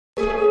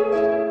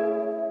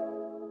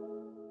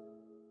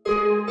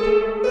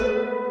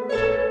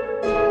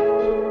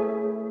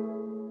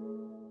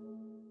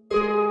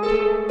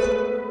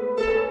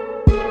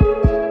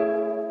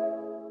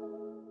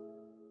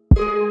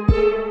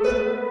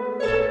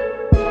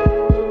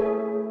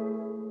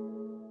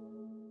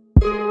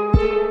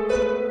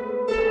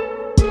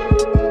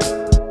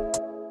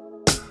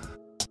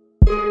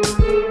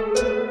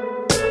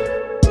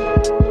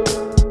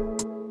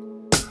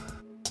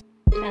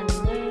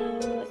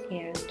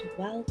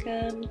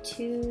welcome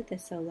to the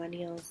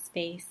Solennial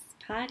Space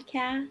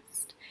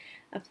Podcast,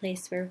 a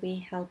place where we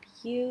help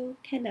you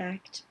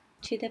connect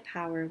to the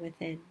power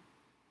within.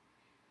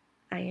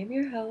 I am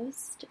your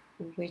host,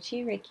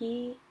 Witchy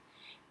Ricky,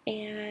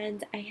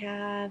 and I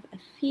have a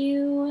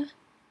few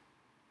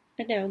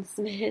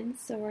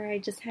announcements, or I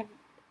just have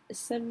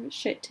some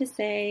shit to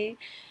say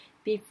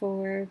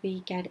before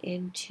we get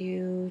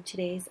into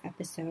today's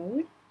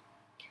episode.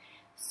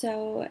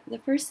 So the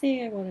first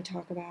thing I want to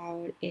talk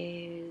about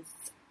is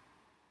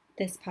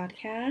this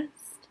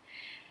podcast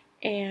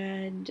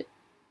and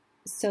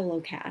solo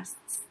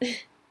casts.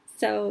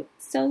 So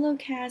solo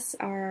casts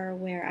are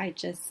where I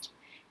just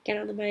get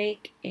on the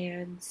mic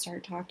and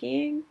start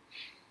talking,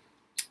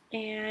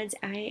 and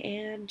I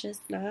am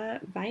just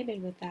not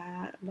vibing with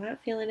that. I'm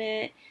not feeling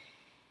it.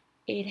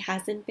 It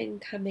hasn't been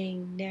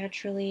coming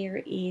naturally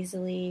or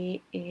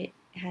easily. It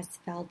has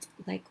felt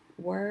like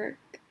work.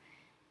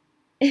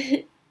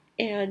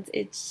 And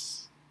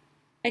it's,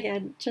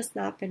 again, just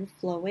not been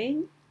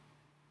flowing.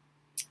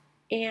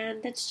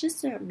 And that's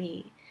just not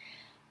me.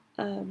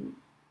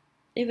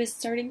 It was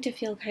starting to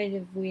feel kind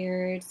of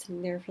weird,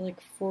 sitting there for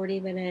like 40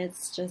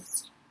 minutes,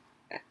 just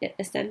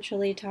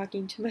essentially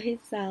talking to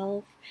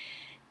myself.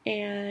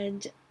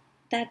 And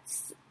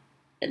that's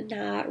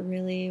not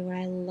really what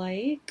I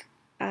like.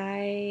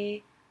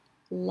 I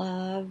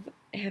love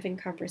having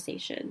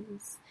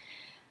conversations.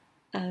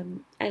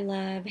 I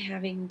love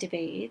having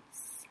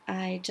debates.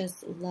 I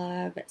just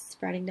love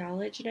spreading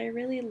knowledge, and I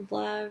really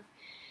love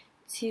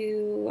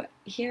to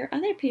hear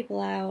other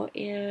people out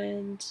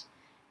and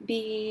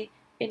be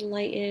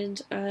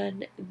enlightened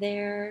on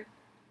their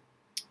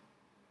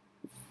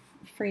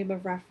frame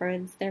of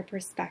reference, their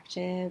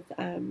perspective,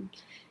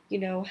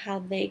 how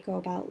they go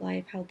about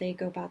life, how they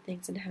go about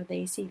things, and how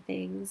they see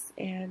things.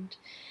 And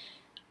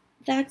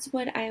that's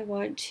what I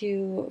want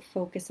to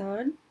focus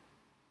on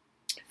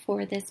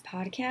for this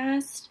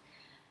podcast.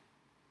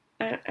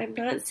 I'm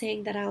not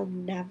saying that I'll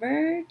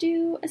never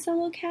do a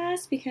solo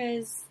cast,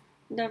 because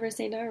never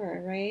say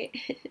never, right?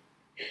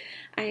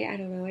 I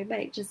don't know, I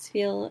might just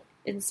feel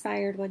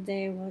inspired one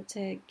day and want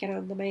to get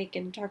on the mic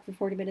and talk for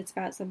 40 minutes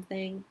about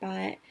something,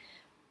 but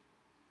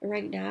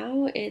right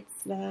now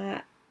it's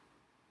not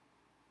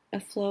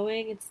it's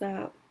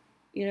not,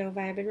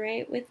 vibing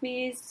right with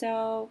me,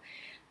 so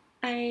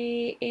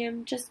I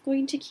am just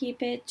going to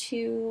keep it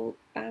to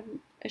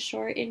a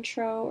short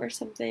intro or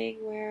something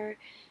where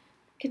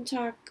I can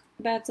talk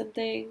about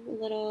something a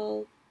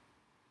little,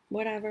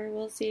 whatever,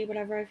 we'll see,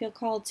 whatever I feel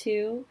called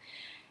to.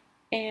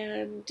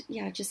 And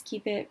yeah, just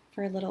keep it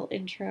for a little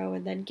intro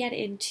and then get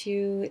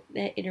into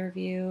the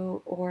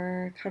interview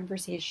or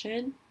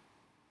conversation.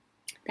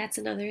 That's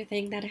another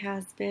thing that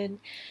has been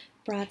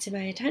brought to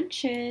my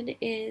attention,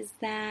 is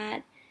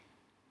that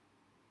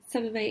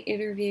some of my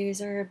interviews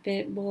are a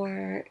bit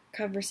more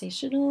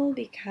conversational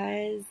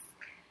because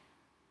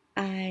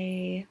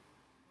I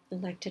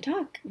like to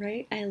talk,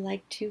 right? I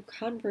like to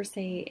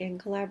conversate and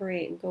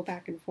collaborate and go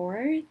back and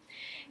forth.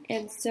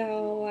 And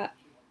so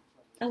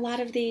a lot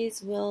of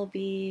these will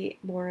be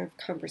more of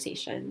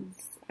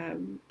conversations.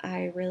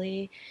 I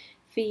really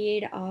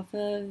feed off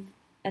of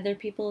other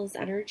people's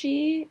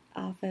energy,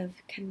 off of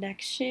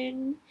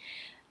connection,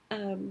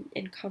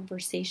 and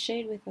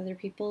conversation with other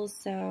people.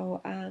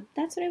 So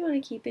that's what I want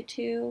to keep it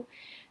to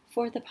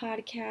for the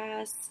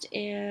podcast.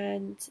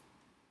 And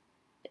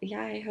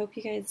yeah, I hope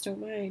you guys don't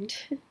mind.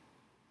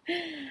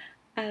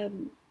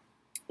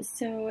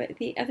 So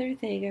the other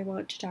thing I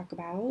want to talk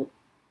about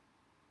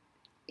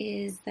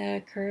is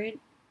the current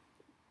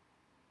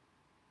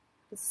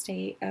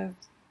state of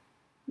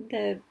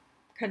the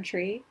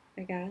country,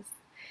 I guess,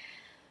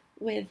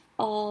 with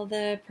all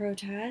the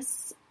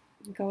protests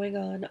going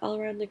on all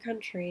around the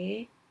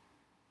country,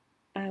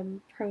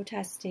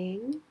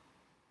 protesting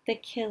the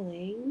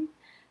killing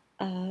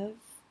of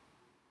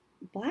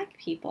Black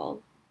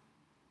people,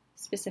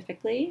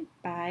 specifically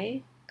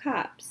by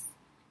cops.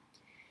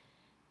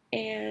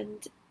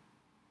 And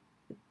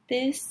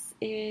this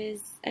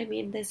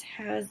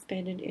has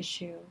been an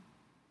issue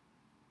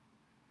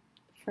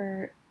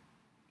for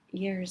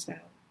years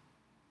now,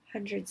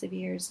 hundreds of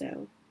years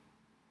now.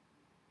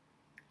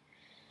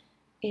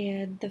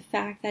 And the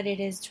fact that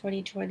it is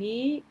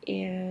 2020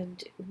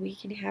 and we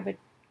can have a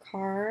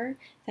car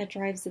that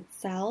drives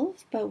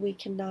itself, but we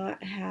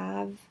cannot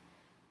have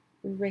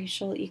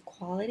racial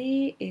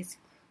equality is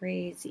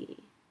crazy.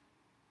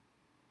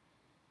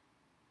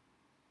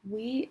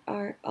 We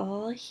are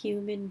all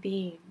human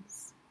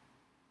beings,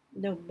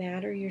 no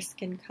matter your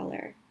skin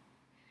color.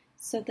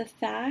 So the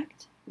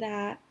fact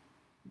that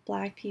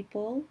Black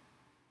people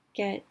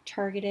get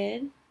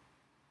targeted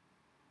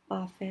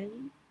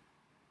often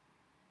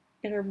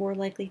and are more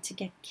likely to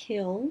get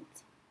killed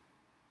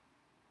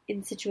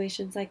in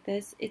situations like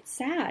this, it's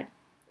sad.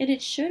 And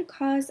it should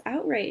cause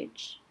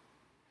outrage.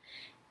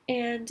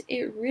 And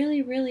it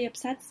really, really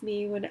upsets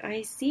me when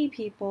I see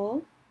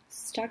people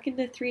stuck in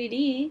the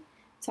 3D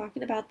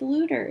talking about the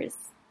looters,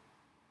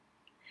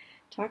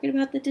 talking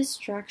about the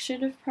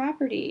destruction of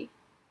property.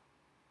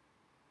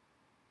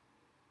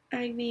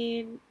 I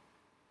mean,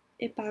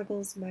 it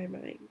boggles my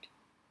mind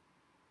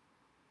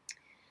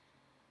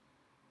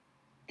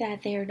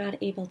that they are not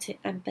able to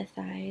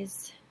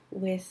empathize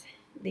with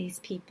these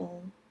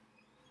people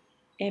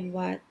and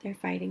what they're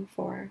fighting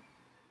for,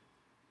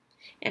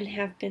 and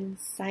have been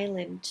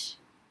silent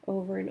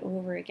over and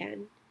over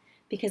again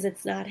because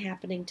it's not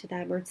happening to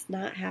them, or it's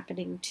not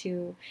happening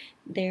to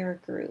their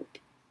group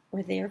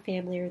or their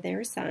family or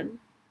their son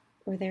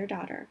or their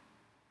daughter.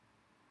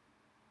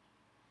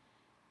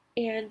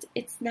 And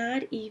it's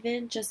not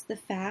even just the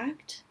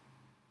fact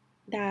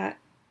that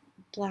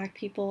Black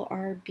people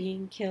are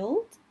being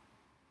killed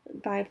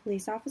by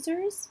police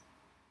officers.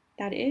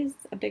 That is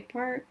a big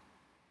part.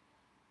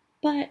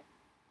 But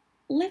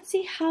let's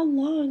see how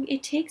long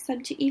it takes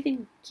them to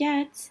even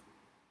get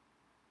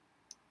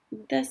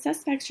the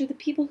suspects or the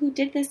people who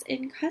did this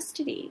in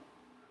custody.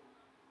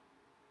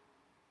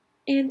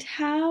 And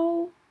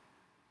how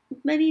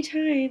many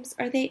times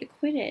are they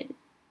acquitted?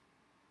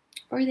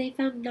 Or are they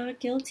found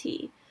not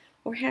guilty?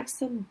 Or have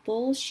some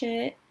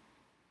bullshit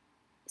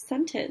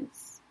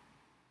sentence?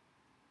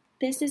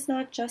 This is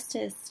not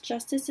justice.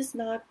 Justice is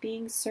not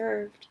being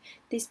served.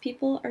 These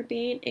people are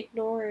being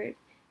ignored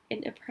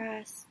and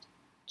oppressed,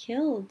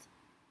 killed.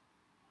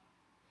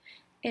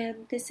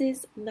 And this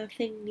is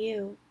nothing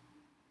new.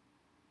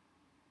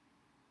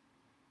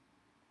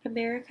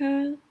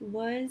 America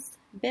was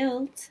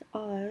built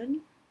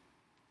on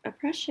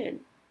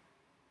oppression,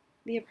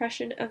 the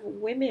oppression of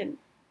women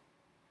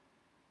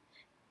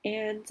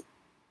and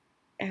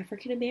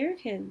African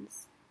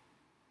Americans.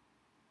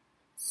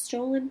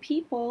 Stolen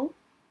people,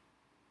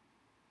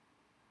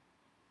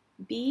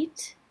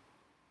 beat,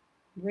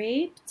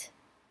 raped,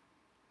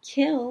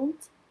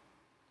 killed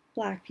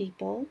Black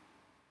people,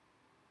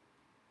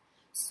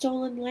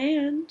 stolen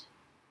land,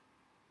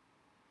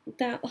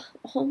 that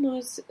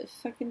almost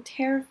fucking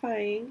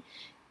terrifying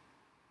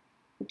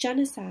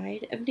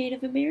genocide of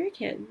Native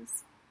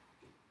Americans.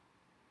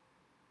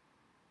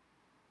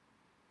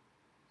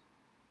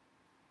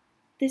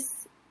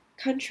 This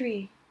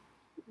country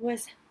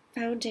was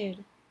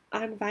founded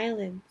on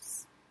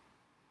violence.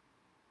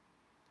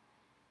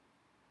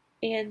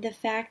 And the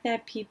fact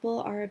that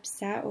people are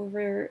upset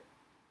over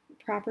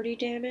property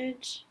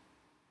damage,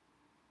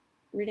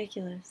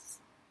 ridiculous.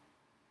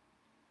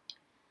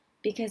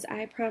 Because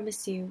I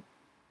promise you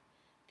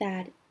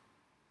that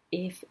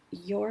if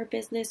your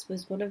business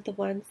was one of the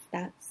ones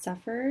that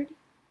suffered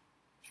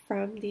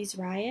from these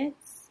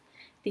riots,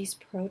 these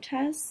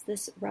protests,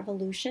 this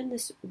revolution,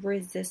 this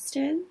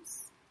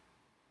resistance,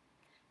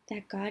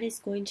 that God is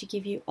going to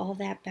give you all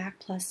that back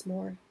plus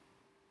more.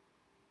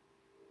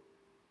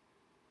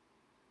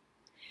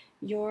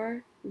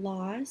 Your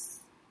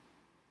loss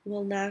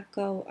will not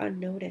go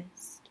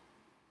unnoticed.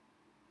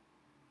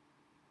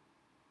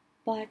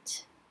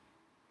 But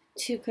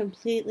to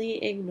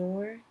completely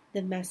ignore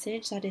the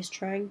message that is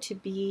trying to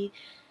be,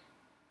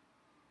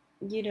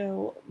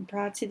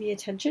 brought to the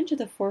attention, to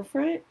the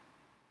forefront,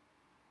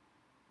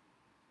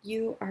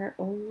 you are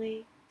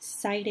only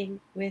siding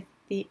with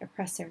the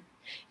oppressor.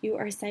 You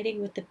are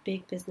siding with the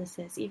big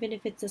businesses, even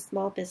if it's a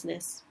small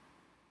business.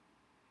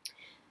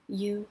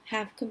 You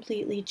have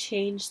completely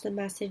changed the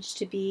message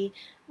to be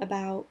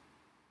about,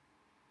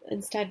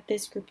 instead,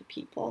 this group of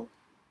people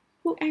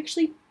who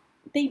actually,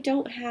 they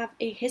don't have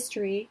a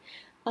history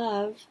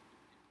of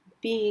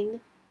being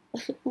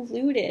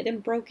looted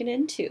and broken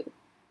into.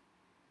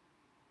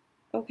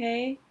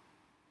 Okay?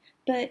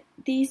 But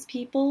these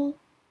people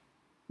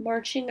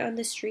marching on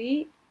the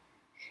street,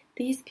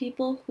 these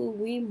people who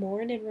we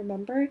mourn and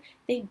remember,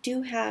 they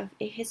do have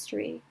a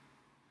history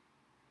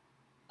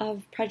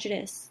of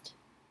prejudice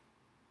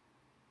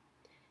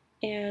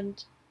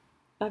and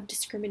of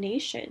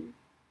discrimination.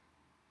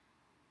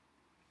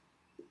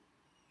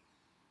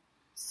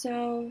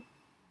 So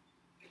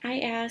I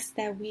ask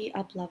that we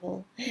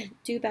up-level,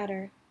 do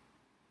better.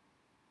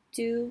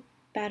 Do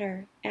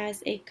better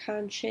as a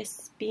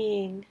conscious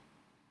being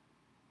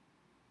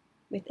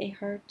with a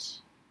heart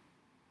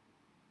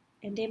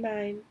and a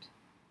mind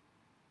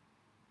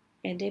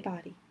and a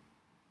body.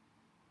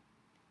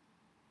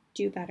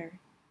 Do better.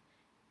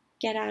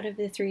 Get out of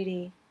the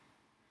 3D.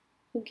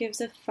 Who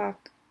gives a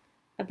fuck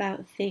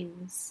about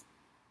things?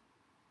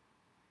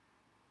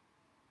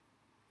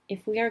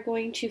 If we are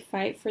going to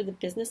fight for the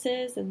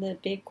businesses and the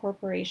big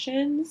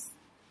corporations,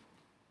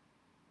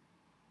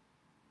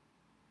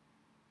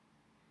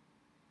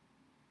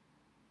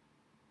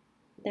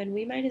 then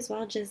we might as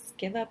well just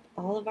give up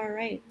all of our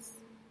rights.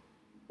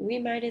 We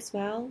might as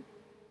well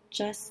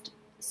just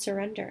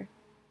surrender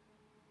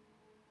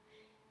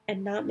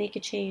and not make a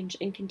change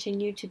and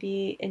continue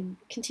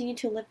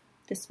to live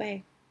this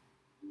way,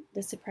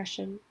 this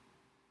oppression.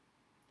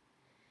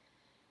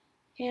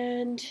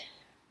 And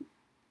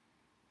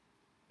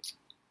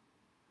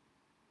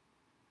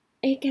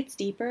it gets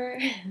deeper,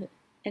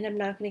 and I'm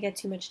not going to get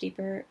too much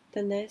deeper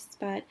than this,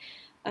 but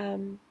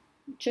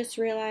just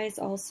realize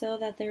also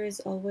that there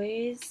is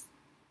always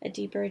a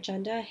deeper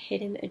agenda, a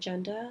hidden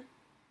agenda,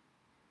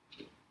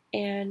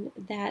 and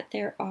that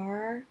there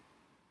are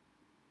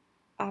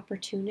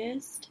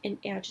opportunists and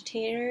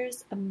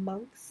agitators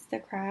amongst the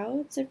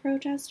crowds of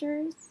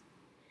protesters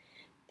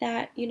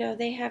that,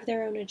 they have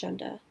their own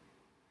agenda.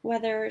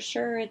 Whether,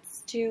 sure,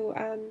 it's to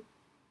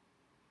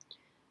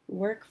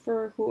work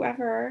for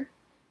whoever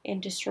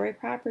and destroy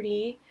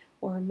property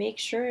or make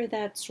sure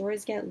that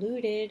stores get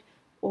looted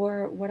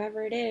or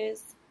whatever it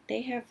is,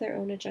 they have their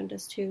own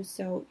agendas too.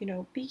 So,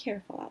 be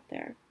careful out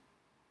there.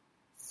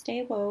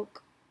 Stay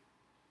woke.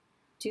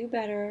 Do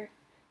better.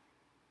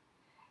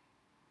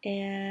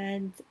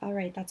 And all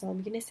right, that's all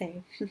I'm going to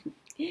say.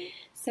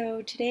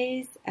 So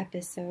today's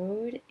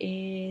episode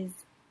is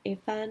a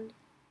fun,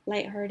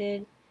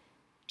 lighthearted,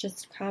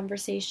 just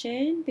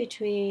conversation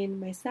between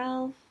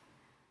myself,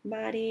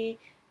 Madi,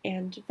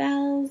 and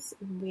Vels.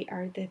 We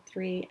are the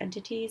three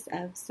entities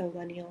of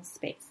Solenial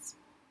Space.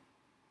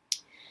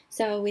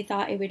 So we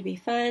thought it would be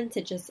fun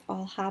to just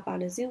all hop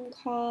on a Zoom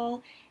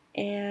call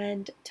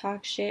and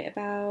talk shit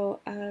about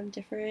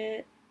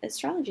different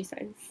astrology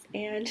signs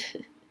and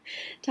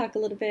talk a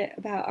little bit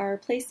about our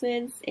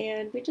placements.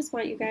 And we just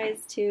want you guys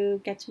to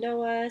get to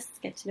know us,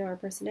 get to know our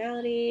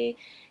personality,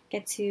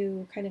 get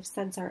to kind of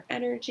sense our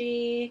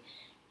energy,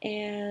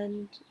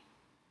 and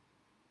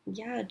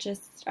yeah,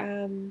 just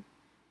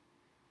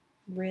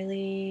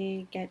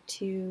really get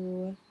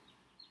to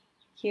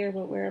hear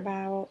what we're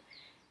about.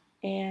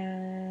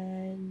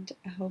 And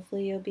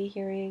hopefully you'll be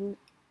hearing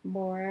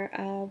more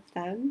of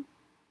them,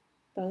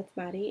 both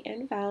Madi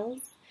and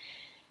Vels,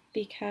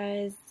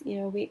 because,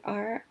 we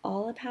are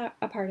all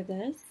a part of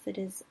this. It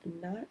is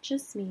not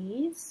just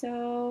me.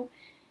 So,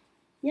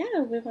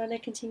 yeah, we want to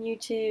continue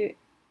to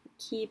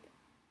keep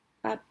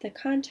up the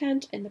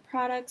content and the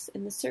products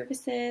and the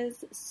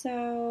services.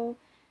 So,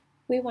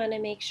 we want to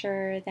make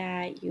sure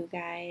that you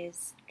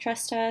guys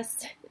trust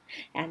us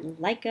and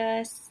like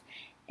us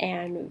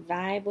and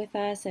vibe with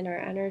us and our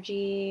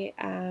energy.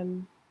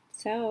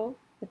 So,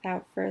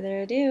 without further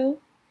ado,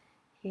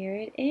 here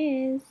it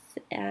is,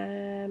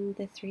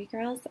 the three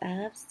girls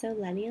of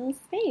Solenial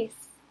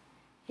Space.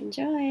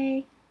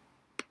 Enjoy!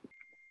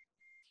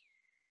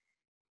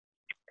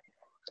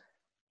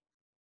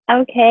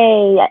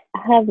 Okay,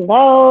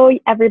 hello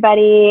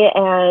everybody,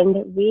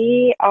 and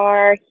we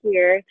are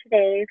here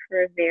today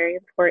for a very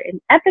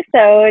important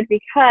episode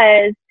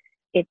because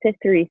it's a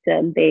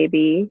threesome,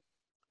 baby.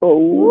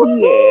 Oh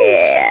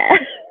yeah!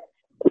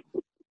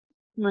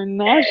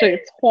 Ménage à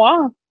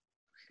trois.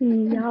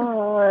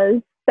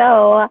 Yes.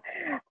 So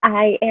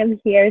I am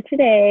here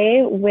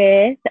today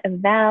with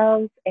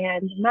Vels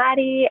and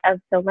Madi of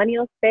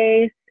Solenial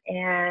Space,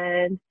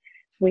 and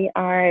we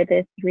are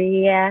the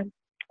three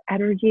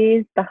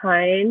energies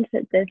behind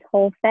this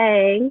whole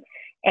thing.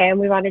 And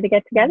we wanted to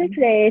get together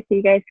today so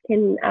you guys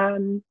can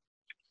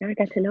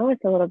get to know us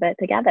a little bit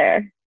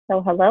together.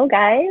 So hello,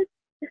 guys.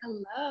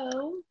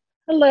 Hello.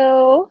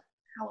 Hello.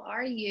 How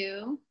are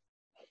you?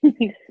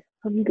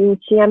 I'm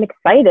Gucci. I'm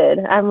excited.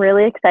 I'm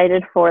really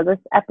excited for this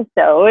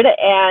episode.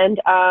 And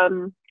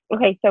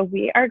okay, so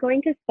we are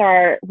going to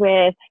start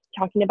with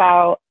talking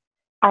about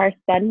our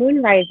sun,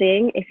 moon,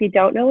 rising. If you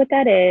don't know what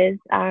that is,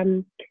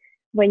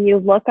 when you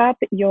look up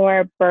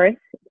your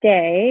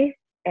birthday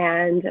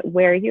and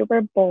where you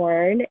were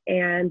born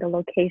and the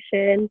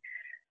location,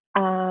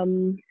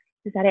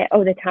 is that it?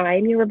 Oh, the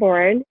time you were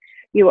born,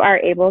 you are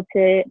able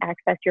to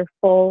access your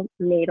full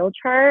natal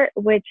chart,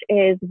 which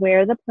is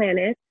where the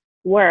planets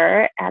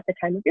were at the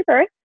time of your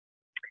birth.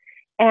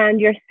 And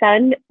your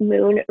sun,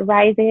 moon,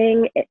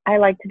 rising, I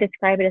like to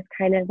describe it as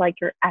kind of like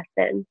your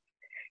essence.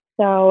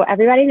 So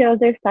everybody knows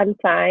their sun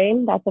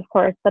sign. That's, of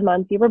course, the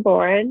month you were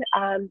born.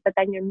 But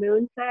then your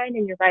moon sign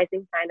and your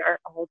rising sign are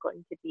all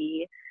going to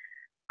be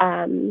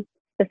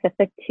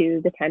specific to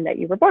the time that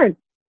you were born.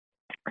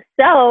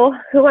 So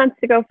who wants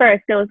to go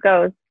first? Nose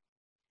goes.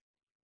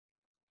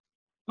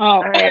 Oh.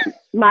 All right,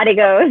 Madi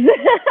goes.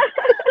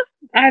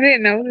 I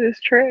didn't know this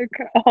trick.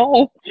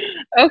 Oh,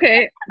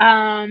 okay.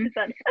 Oh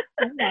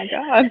my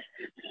God.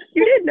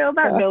 You didn't know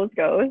about nose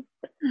goes?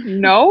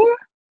 No,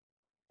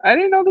 I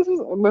didn't know this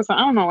was. Listen, I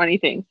don't know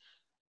anything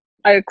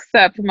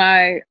except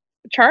my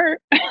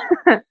chart.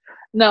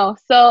 No,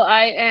 so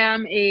I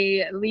am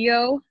a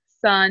Leo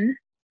sun,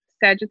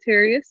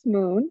 Sagittarius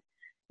moon,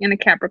 and a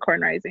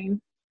Capricorn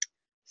rising.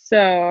 So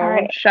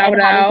right. Shout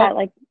and out. How does that,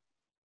 like,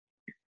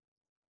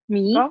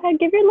 me? Go ahead,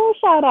 give your little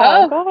shout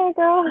out. Go ahead,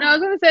 girl. No, I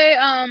was gonna say,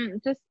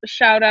 just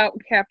shout out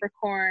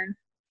Capricorn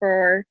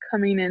for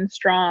coming in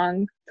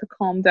strong to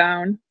calm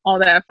down all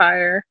that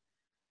fire,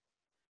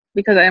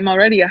 because I am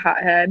already a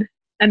hothead.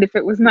 And if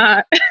it was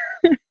not,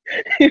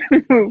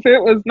 if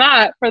it was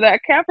not for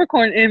that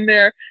Capricorn in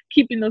there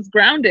keeping us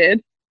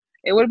grounded,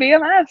 it would be a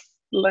mess.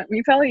 Let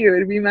me tell you,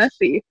 it'd be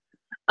messy.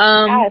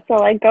 Yeah, so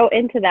like go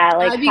into that.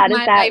 Like, how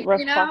does that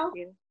reflect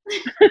you?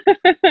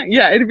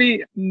 Yeah, it'd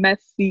be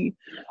messy.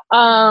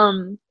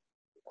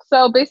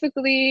 So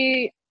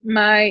basically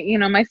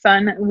my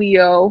son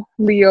Leo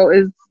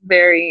is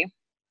very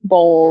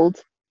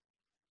bold,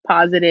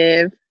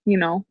 positive,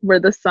 we're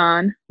the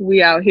sun,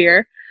 we out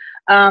here.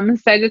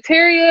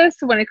 Sagittarius,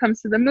 when it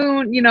comes to the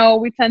moon,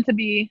 we tend to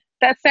be,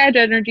 that Sag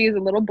energy is a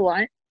little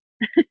blunt.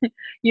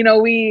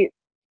 We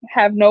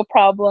have no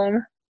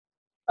problem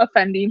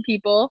offending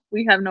people.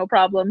 We have no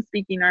problem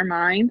speaking our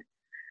mind,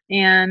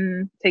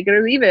 and take it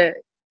or leave it.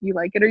 You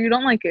like it or you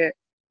don't like it.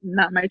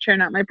 Not my chair,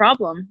 not my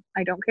problem.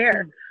 I don't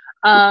care.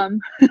 Um,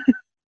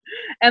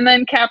 and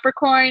then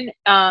Capricorn,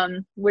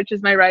 which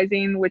is my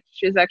rising, which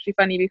is actually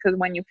funny because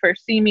when you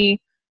first see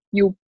me,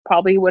 you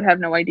probably would have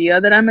no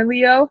idea that I'm a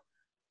Leo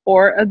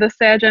or the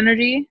Sag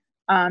energy,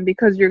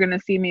 because you're going to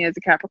see me as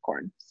a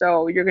Capricorn.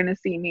 So you're going to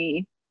see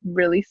me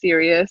really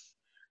serious,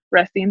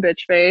 resting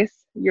bitch face.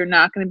 You're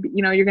not going to be,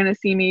 you're going to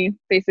see me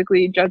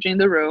basically judging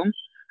the room,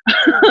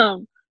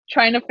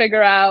 trying to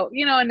figure out,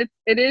 and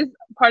it is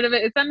part of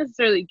it. It's not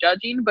necessarily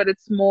judging, but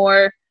it's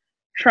more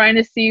trying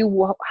to see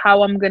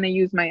how I'm going to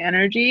use my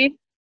energy,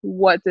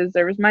 what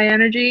deserves my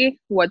energy,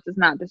 what does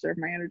not deserve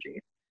my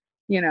energy,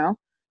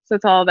 So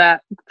it's all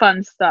that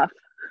fun stuff.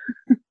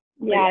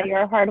 Yeah,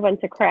 you're a hard one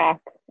to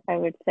crack, I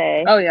would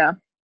say. Oh, yeah.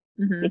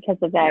 Because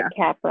of that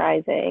Cap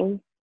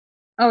rising.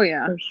 Oh,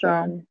 yeah.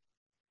 Sure.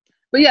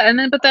 So,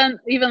 but then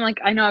even like,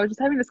 I know I was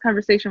just having this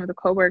conversation with a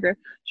coworker.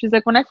 She's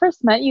like, when I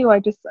first met you, I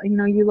just,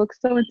 you look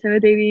so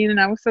intimidating and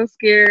I was so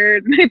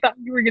scared and I thought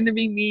you were going to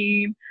be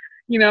mean,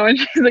 and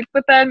she's like,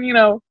 but then,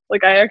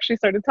 like I actually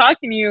started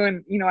talking to you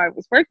and, I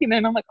was working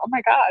and I'm like, oh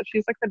my God,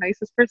 she's like the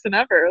nicest person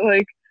ever.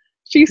 Like,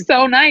 she's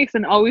so nice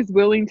and always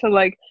willing to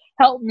like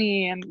help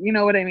me. And you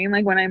know what I mean?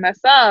 Like when I mess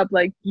up,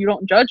 like you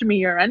don't judge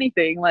me or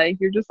anything. Like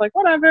you're just like,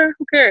 whatever,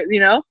 who cares,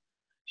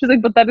 She's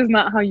like, but that is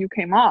not how you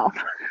came off.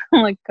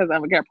 I'm like, because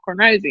I'm a Capricorn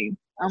rising.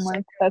 I'm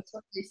like, that's.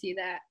 You see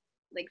that,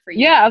 like for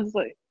you? Yeah, I was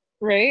like,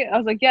 right? I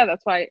was like, yeah,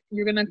 that's why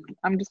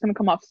I'm just gonna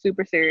come off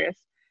super serious.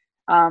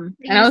 And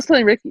I was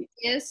telling Ricky.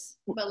 Yes,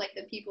 but like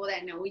the people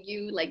that know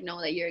you, like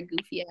know that you're a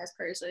goofy ass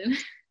person.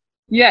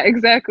 Yeah,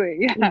 exactly.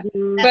 Yeah,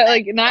 but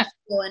like not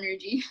full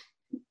energy.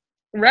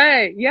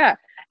 Right. Yeah,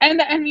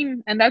 and I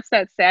mean, and that's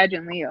that Sag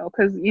and Leo,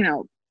 because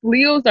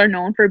Leos are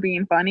known for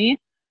being funny,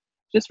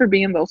 just for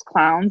being those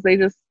clowns.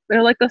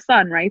 They're like the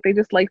sun, right? They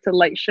just like to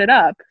light shit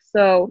up.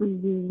 So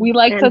we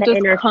like and to the just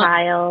inner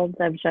child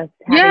of just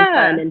having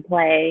fun and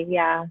play.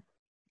 Yeah.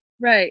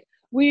 Right.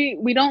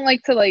 We don't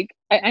like to like.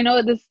 I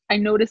know this. I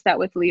noticed that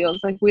with Leos,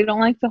 like we don't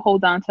like to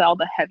hold on to all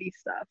the heavy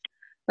stuff.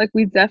 Like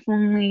we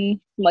definitely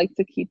like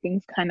to keep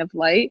things kind of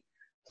light.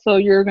 So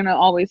you're gonna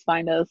always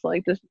find us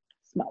like just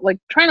like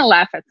trying to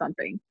laugh at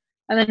something,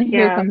 and then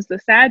here comes the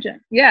Sag.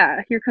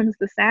 Yeah, here comes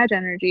the Sag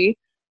energy,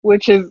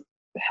 which is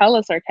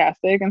hella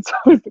sarcastic, and so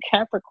is the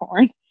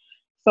Capricorn.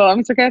 So I'm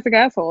a sarcastic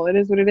asshole. It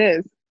is what it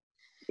is.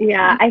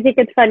 Yeah, I think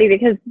it's funny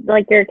because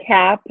like your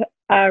Cap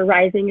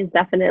rising is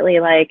definitely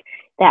like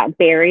that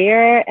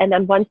barrier, and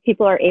then once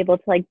people are able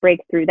to like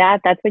break through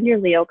that, that's when your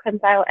Leo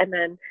comes out, and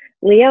then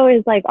Leo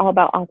is like all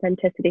about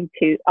authenticity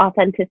too.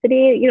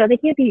 Authenticity, they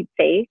can't be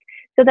fake.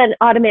 So then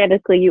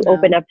automatically you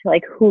open up to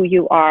like who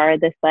you are,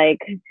 this like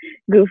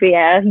goofy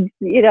ass,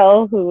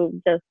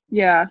 who just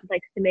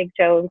likes to make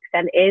jokes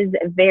and is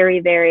very,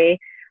 very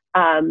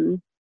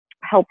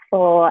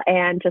helpful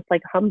and just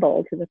like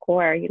humble to the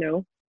core,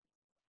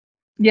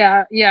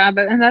 Yeah,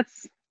 and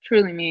that's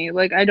truly me.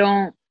 Like I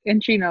don't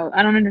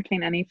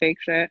entertain any fake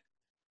shit.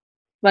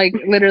 Like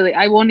literally,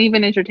 I won't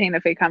even entertain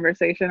a fake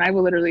conversation. I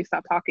will literally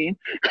stop talking.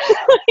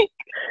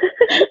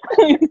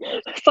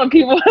 Some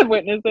people have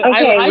witnessed it.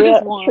 Okay, I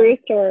just want. True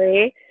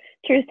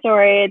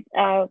story.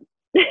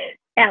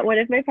 At one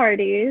of my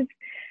parties,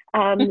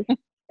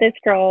 this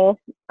girl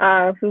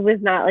who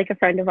was not like a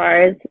friend of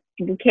ours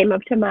came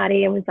up to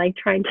Madi and was like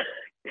trying to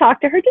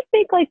talk to her, just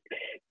make like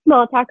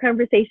small talk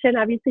conversation.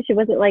 Obviously, she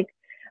wasn't like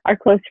our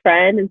close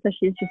friend, and so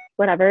she's just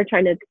whatever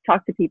trying to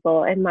talk to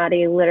people. And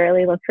Madi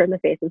literally looked her in the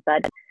face and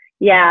said,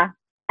 "Yeah,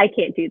 I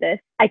can't do this.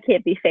 I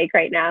can't be fake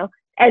right now."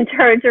 And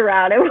turns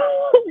around and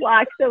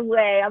walks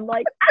away. I'm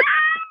like, ah!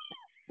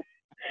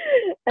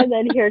 And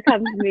then here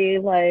comes me,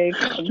 like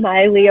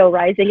my Leo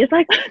rising is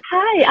like,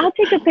 "Hi, I'll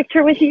take a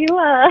picture with you."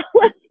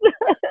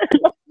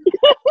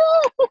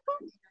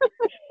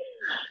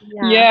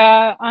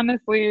 Yeah,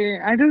 honestly,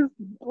 I just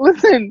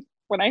listen.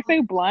 When I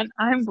say blunt,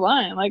 I'm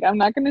blunt. Like I'm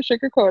not gonna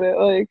sugarcoat it.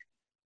 Like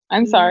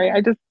I'm sorry,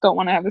 I just don't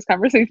want to have this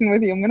conversation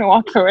with you. I'm gonna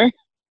walk away.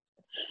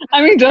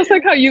 I mean, just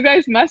like how you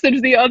guys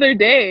messaged the other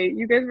day.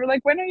 You guys were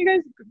like, are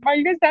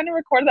you guys down to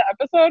record the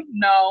episode?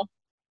 No,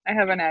 I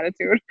have an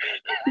attitude.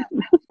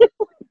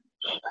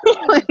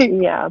 Like,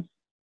 yeah.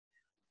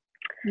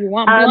 You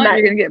want blunt,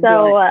 you're going to get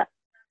blunt.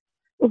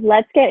 So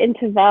let's get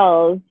into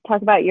Vels.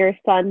 Talk about your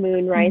sun,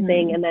 moon,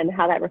 rising, and then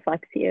how that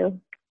reflects you.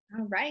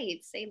 All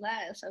right. Say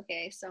less.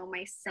 Okay. So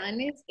my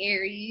sun is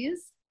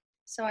Aries.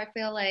 So I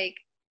feel like,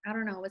 I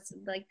don't know, it's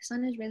like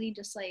sun is really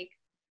just like,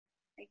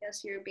 I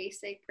guess your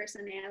basic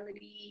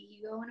personality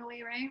ego in a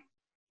way, right?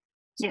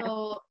 Yeah.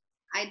 So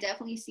I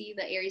definitely see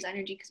the Aries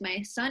energy because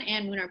my sun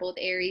and moon are both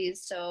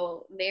Aries.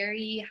 So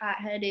very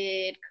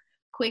hot-headed,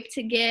 quick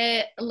to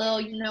get, a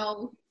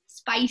little,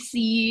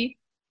 spicy.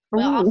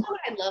 But also what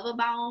I love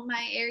about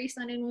my Aries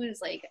sun and moon is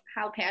like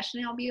how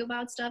passionate I'll be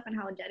about stuff and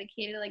how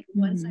dedicated. Like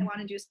once I want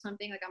to do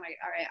something, like I'm like,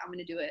 all right, I'm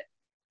going to do it.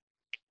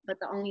 But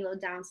the only little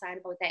downside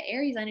about that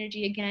Aries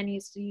energy again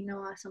is,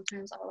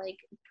 sometimes I'll like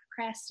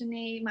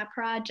procrastinate my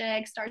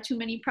projects, start too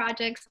many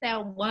projects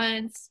at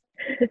once.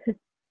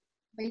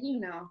 But you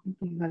know,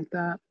 Something like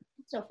that.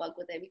 I still fuck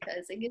with it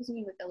because it gives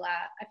me like a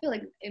lot. I feel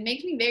like it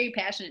makes me very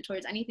passionate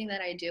towards anything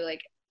that I do.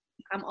 Like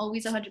I'm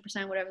always 100%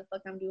 whatever the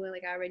fuck I'm doing.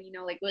 Like I already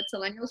know, like with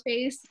Selenial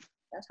Space,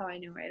 that's how I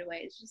know right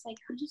away. It's just like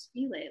I just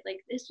feel it. Like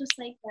it's just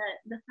like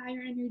the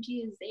fire energy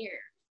is there.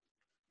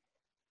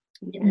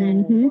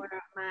 Mhm.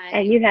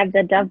 And you have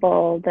the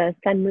double, the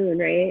sun moon,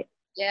 right?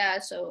 Yeah,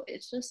 so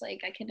it's just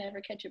like I can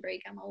never catch a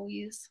break. I'm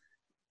always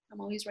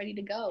ready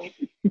to go.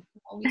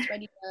 Always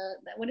ready to.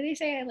 What do they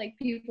say? Like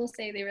people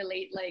say they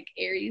relate like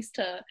Aries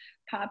to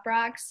pop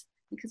rocks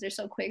because they're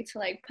so quick to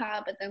like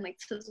pop, but then like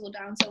sizzle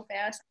down so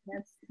fast.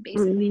 That's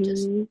basically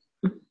just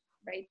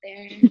right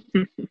there.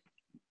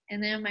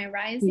 And then my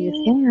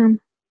rising,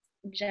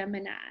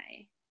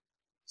 Gemini.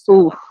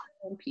 So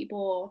when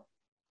people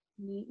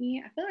meet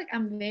me, I feel like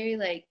I'm very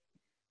like.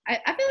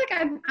 I feel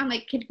like I'm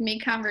like could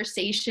make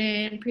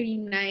conversation pretty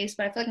nice,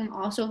 but I feel like I'm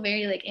also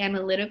very like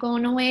analytical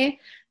in a way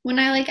when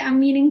I'm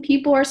meeting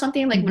people or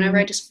something, like whenever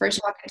I just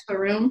first walk into a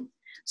room.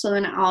 So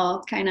then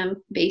I'll kind of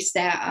base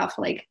that off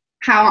like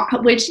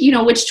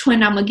which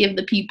twin I'm gonna give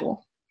the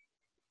people.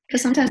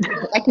 Because sometimes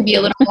I could be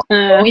a little more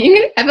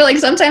outgoing. I feel like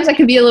sometimes I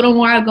could be a little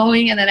more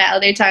outgoing, and then at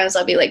other times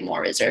I'll be like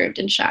more reserved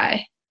and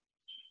shy.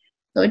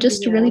 So it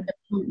just really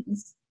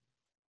depends.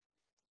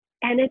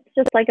 And it's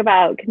just like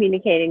about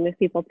communicating with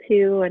people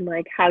too, and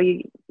like how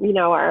you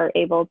are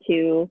able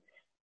to.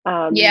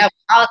 Yeah,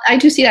 I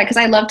do see that because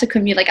I love to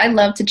communicate. Like I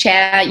love to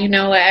chat.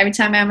 Every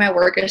time I'm at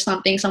work or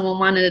something, someone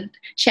wanted to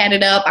chat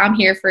it up. I'm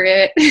here for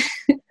it.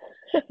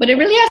 But it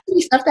really has to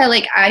be stuff that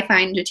like I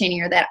find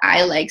entertaining or that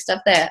I like,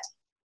 stuff that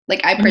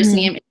like I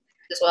personally am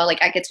as well.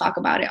 Like I could talk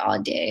about it all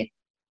day.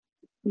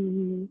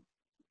 Mm-hmm.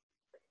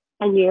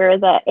 And you're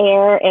the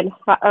air and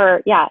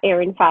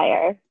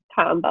fire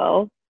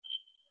combo.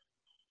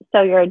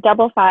 So you're a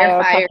double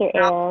fire plus your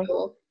air.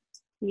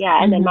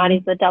 Yeah, and then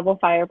Mari's the double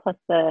fire plus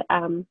the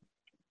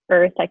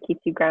earth that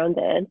keeps you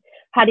grounded.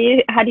 How do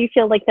you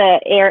feel like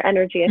the air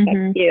energy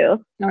affects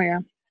you? Oh yeah.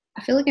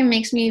 I feel like it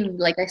makes me,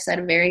 like I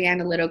said, very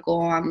analytical.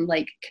 I'm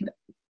like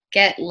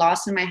get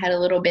lost in my head a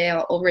little bit.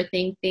 I'll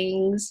overthink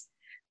things.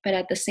 But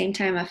at the same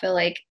time, I feel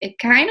like it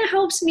kind of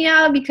helps me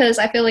out because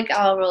I feel like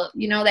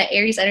that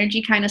Aries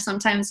energy kind of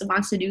sometimes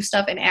wants to do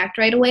stuff and act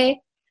right away.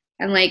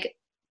 And like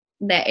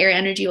that air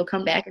energy will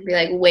come back and be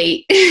like,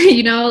 wait,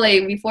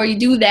 like before you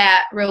do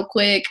that real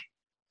quick.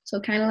 So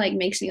it kind of like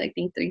makes me like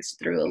think things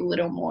through a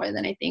little more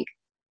than I think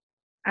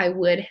I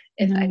would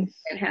if I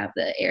didn't have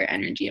the air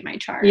energy in my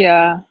chart.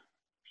 Yeah.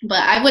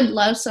 But I would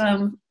love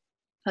some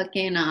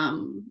fucking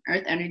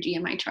earth energy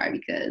in my chart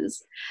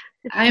because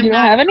you don't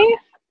have any?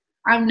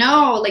 I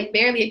know, like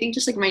barely. I think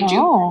just like my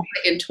Jupiter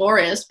like in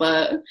Taurus,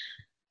 but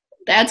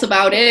that's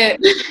about it.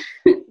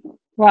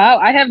 Wow,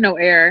 I have no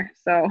air,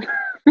 so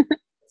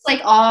it's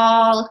like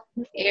all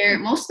air,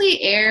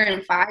 mostly air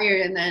and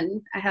fire, and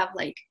then I have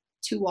like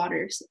 2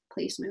 water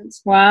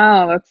placements.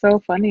 Wow, that's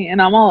so funny. And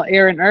I'm all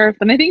air and earth,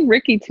 and I think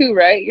Ricky too,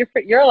 right?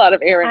 You're a lot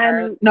of air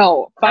and earth.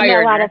 No,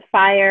 fire. I'm a lot of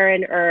fire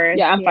and earth.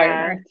 Yeah, I'm fire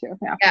and earth too.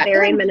 Yeah,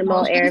 very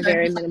minimal air,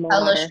 very minimal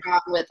water.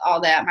 Strong with all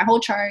that. My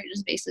whole chart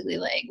is basically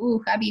like,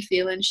 ooh, I be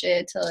feeling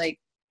shit to like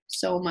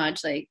so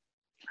much. Like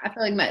I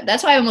feel like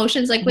that's why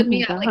emotions like with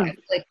me. I feel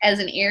like as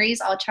an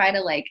Aries, I'll try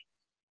to like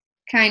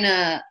kind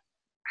of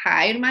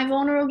hide my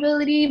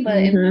vulnerability, but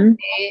in the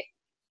day,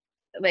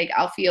 like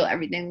I'll feel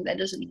everything that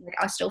doesn't like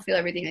I'll still feel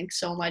everything like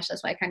so much.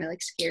 That's why it kind of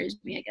like scares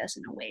me, I guess,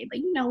 in a way.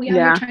 But we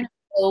are trying to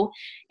go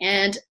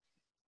and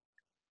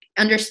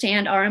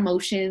understand our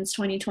emotions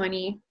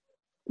 2020.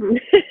 I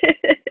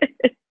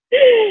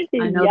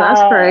know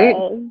that's right.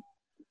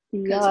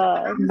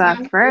 Yeah,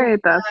 that's right.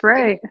 That's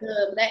right.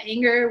 That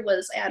anger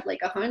was at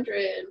like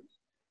 100.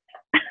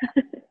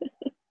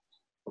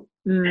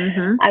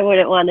 I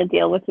wouldn't want to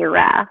deal with your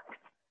wrath.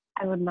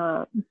 I would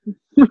not.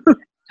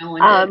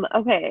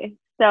 Okay.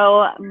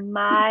 So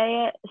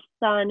my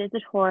sun is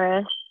a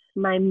Taurus,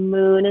 my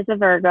moon is a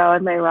Virgo,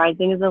 and my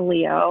rising is a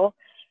Leo.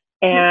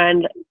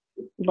 And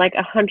like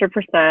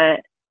 100%,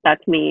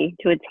 that's me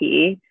to a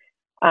T.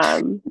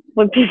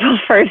 When people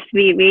first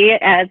meet me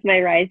as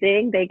my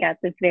rising, they get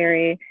this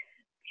very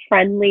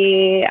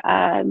friendly,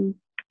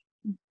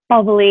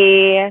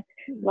 bubbly,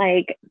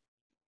 like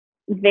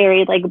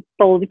very like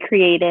bold,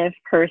 creative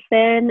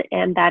person.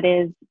 And that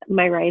is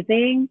my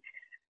rising.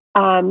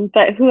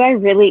 But who I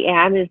really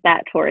am is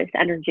that Taurus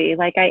energy.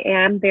 Like I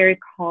am very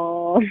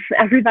calm.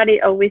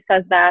 Everybody always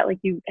says that, like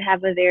you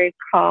have a very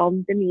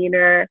calm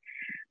demeanor.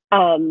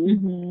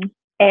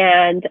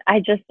 And I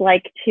just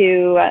like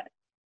to,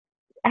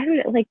 I don't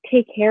know, like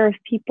take care of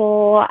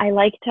people. I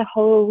like to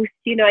host,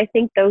 I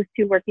think those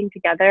two working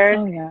together,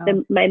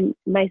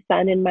 my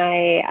sun and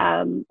my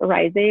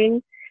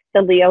rising,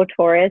 the Leo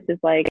Taurus is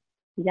like,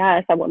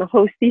 yes, I want to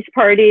host these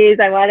parties.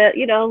 I want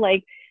to,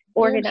 like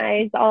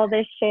organize all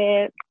this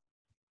shit.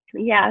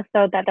 Yeah,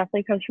 so that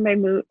definitely comes from my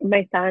moon,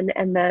 my sun,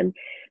 and then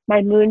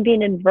my moon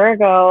being in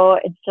Virgo.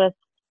 It's just,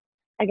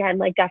 again,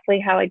 like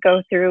definitely how I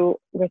go through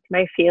with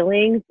my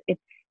feelings.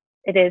 It's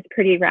it is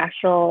pretty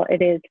rational.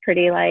 It is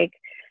pretty like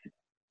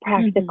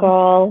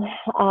practical.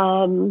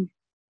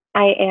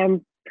 I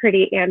am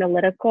pretty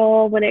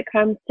analytical when it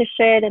comes to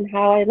shit and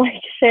how I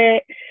like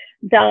shit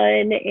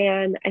done.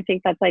 And I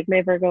think that's like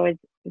my Virgo is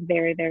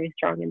very, very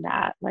strong in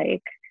that.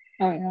 Like,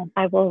 Oh yeah.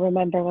 I will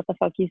remember what the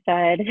fuck you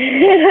said.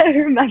 I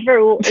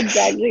remember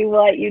exactly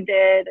what you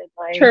did. And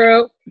like,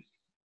 True.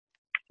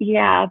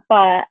 yeah,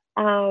 but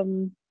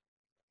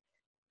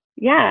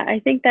yeah, I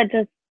think that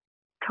just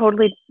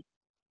totally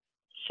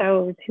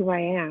shows who I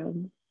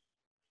am.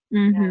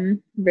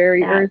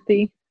 Very That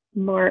earthy.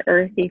 more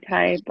earthy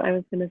type, I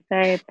was gonna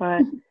say,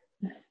 but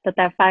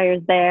that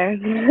fire's there.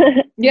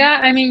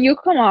 Yeah, I mean, you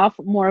come off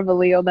more of a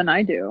Leo than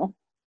I do,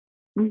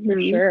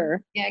 for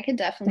sure. Yeah, I could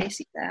definitely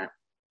see that.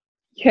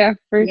 Yeah,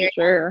 for Very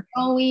sure.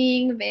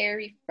 outgoing,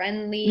 very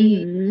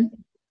friendly,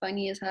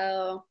 funny as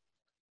hell.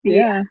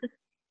 Yeah.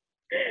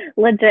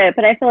 Legit,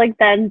 but I feel like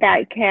then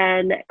that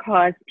can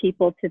cause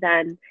people to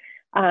then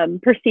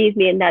perceive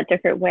me in that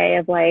different way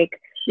of like,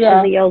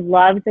 a Leo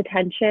loves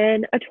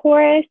attention. A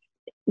Taurus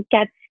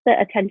gets the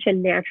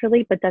attention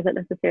naturally, but doesn't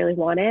necessarily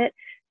want it.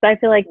 So I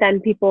feel like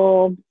then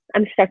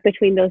I'm stuck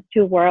between those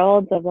two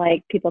worlds of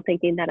like people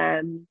thinking that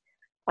I'm,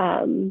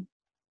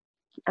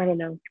 I don't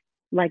know,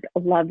 like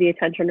love the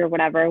attention or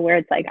whatever, where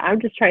it's like,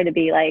 I'm just trying to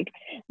be like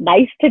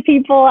nice to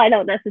people. I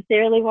don't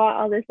necessarily want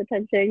all this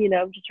attention,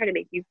 I'm just trying to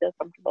make you feel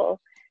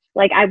comfortable.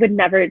 Like I would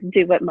never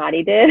do what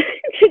Madi did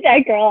to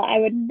that girl. I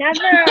would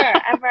never,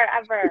 ever,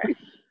 ever.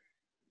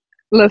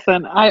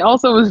 Listen, I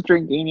also was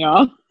drinking,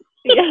 y'all.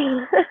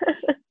 Yeah.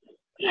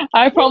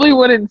 I probably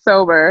wouldn't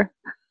sober.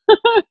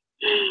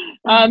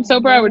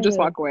 Sober, I would just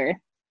walk away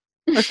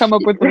or come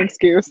up with an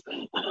excuse.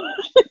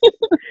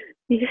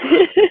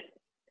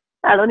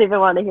 I don't even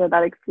want to hear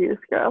that excuse,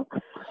 girl.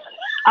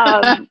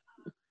 All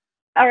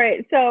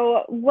right.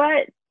 So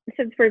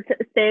since we're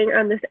staying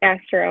on this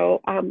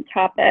astro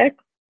topic,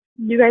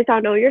 you guys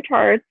all know your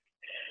charts.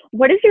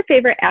 What is your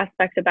favorite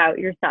aspect about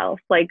yourself,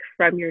 like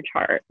from your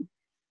chart?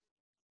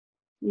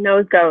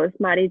 Nose goes.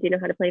 Madi, do you know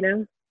how to play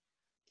now?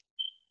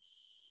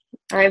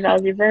 All right,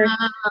 Val, you first.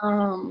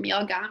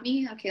 Y'all got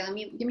me? Okay,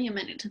 give me a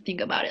minute to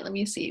think about it. Let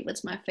me see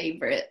what's my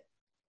favorite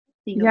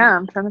thing. Yeah,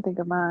 I'm trying to think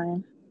of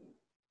mine.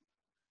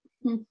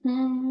 You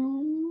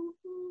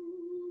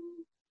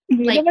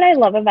know what I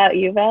love about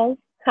you, Val?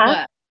 Huh?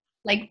 What?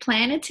 Like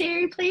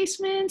planetary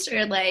placements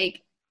or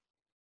like?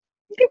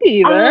 It could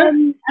be either.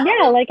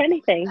 Yeah, like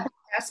anything.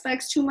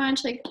 Aspects too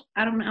much. Like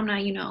I'm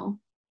not,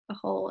 a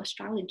whole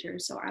astrologer,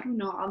 so I don't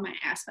know all my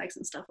aspects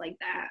and stuff like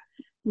that.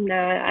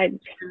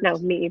 No,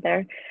 me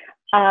either.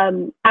 I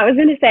was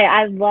gonna say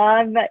I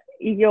love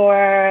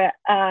your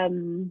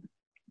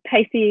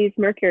Pisces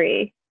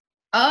Mercury.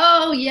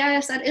 Oh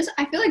yes, that is.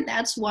 I feel like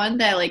that's one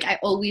that like I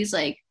always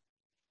like.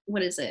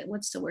 What is it?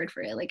 What's the word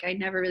for it? Like I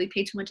never really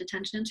pay too much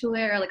attention to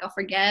it, or like I'll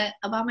forget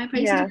about my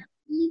Pisces. Yeah.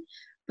 Mercury.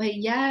 But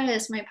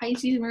yes, my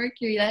Pisces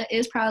Mercury, that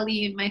is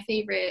probably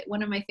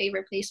one of my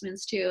favorite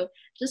placements too.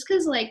 Just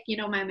because like,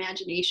 my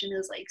imagination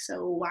is like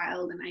so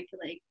wild and I feel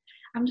like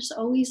I'm just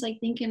always like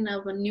thinking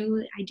of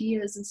new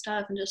ideas and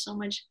stuff and just so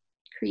much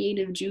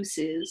creative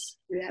juices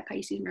through that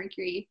Pisces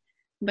Mercury.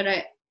 But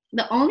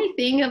the only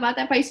thing about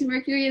that Pisces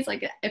Mercury is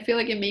like, I feel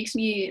like it makes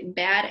me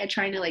bad at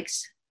trying to like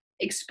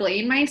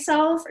explain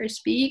myself or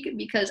speak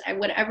because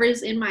whatever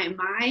is in my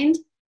mind,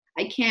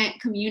 I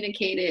can't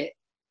communicate it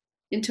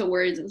into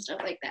words and stuff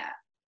like that.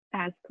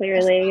 As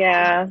clearly,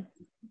 yeah.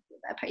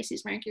 That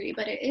Pisces Mercury,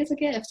 but it is a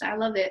gift. I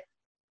love it.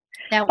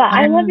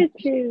 I love it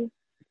too.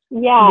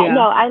 Yeah,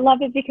 no, I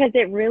love it because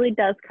it really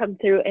does come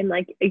through in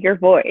like your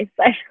voice.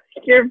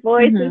 Your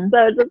voice is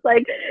so just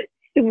like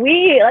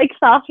sweet, like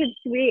soft and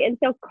sweet, and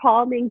so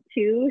calming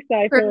too. So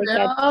I feel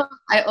like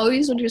I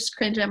always would just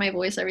cringe at my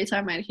voice every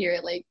time I'd hear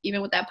it. Like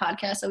even with that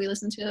podcast that we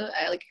listened to,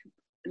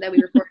 that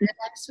we recorded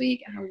last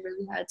week, I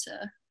really had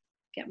to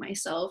get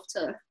myself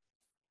to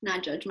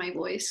not judge my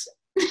voice.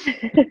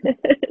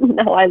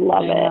 No, I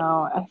love it.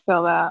 I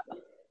feel that.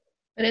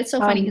 But it's so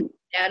funny. His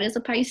dad is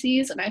a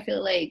Pisces, and I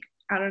feel like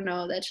I don't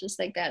know. That's just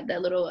like that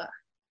little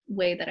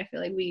way that I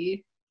feel like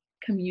we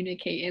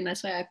communicate, and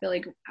that's why I feel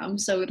like I'm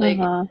so like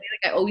I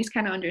always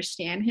kind of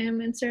understand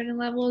him in certain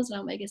levels. And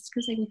I'm like, it's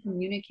because like we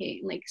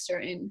communicate in like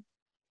certain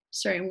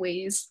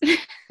ways.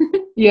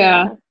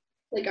 Yeah.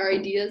 Like our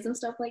ideas and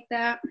stuff like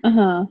that.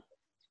 So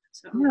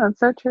yeah,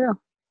 that's so true.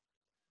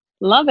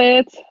 Love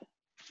it.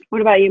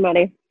 What about you,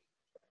 Madi?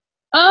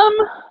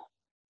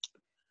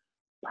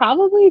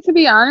 Probably, to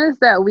be honest,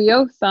 that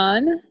Leo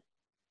sun,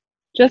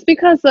 just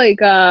because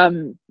like I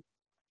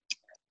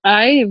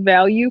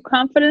value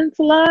confidence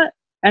a lot,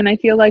 and I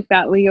feel like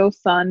that Leo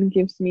sun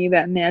gives me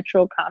that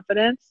natural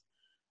confidence.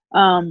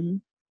 I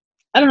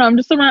don't know,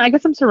 I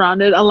guess I'm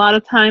surrounded a lot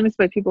of times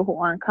by people who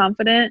aren't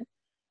confident,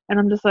 and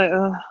I'm just like,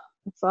 oh,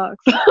 that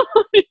sucks.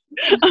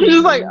 I'm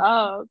just like,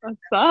 oh, that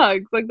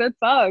sucks. Like that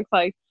sucks.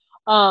 Like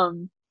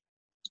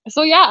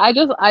so yeah,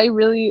 I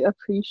really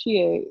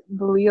appreciate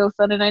the Leo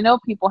sun, and I know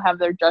people have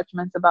their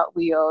judgments about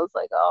Leos,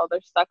 like, oh, they're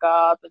stuck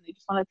up and they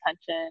just want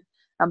attention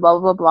and blah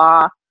blah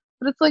blah.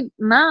 But it's like,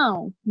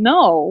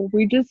 no,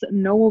 we just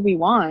know what we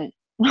want.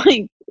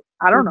 Like,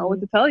 I don't know what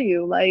to tell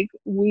you. Like,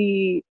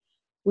 we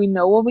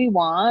know what we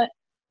want,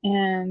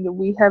 and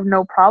we have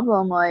no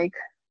problem, like,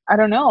 I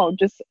don't know,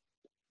 just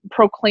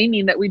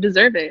proclaiming that we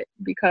deserve it,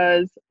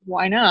 because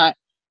why not?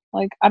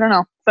 Like, I don't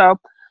know. So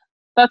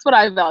that's what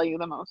I value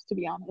the most, to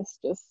be honest.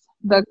 Just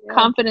the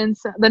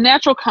confidence, the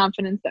natural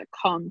confidence that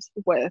comes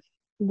with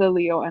the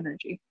Leo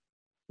energy.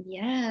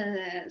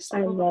 Yes.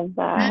 I love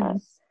that.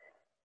 Yes.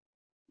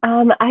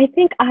 I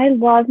think I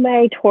love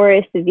my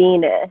Taurus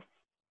Venus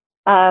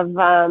of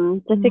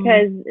just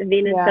because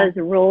Venus does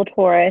rule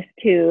Taurus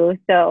too.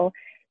 So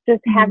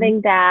just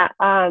having that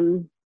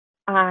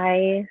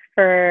eye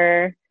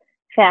for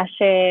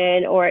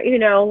fashion, or you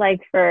know,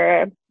 like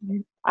for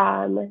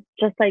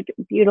just like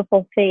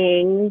beautiful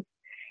things,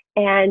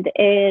 and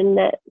in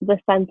the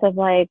sense of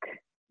like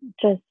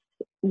just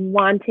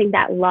wanting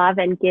that love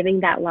and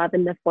giving that love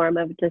in the form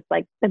of just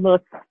like the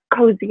most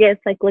coziest,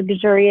 like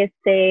luxurious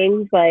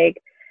things,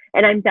 like,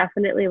 and I'm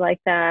definitely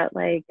like that.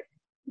 Like,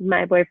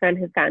 my boyfriend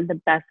has gotten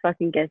the best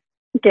fucking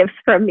gifts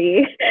from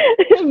me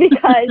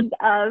because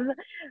of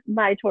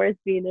my Taurus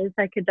Venus.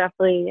 I could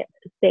definitely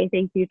say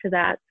thank you to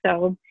that.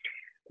 So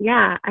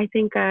yeah, I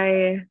think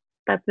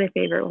that's my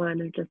favorite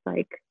one, of just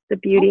like the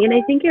beauty. And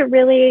I think it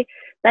really,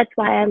 that's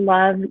why I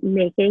love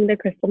making the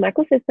crystal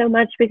necklaces so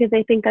much, because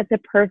I think that's a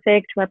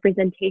perfect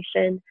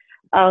representation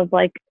of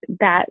like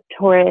that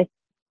Taurus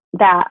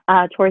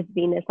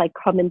Venus, like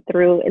coming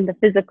through in the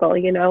physical,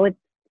 you know, it's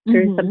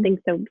through something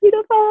so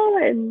beautiful.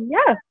 And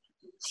yeah.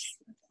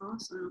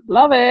 Awesome.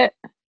 Love it.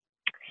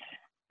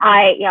 All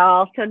right,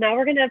 y'all. So now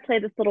we're going to play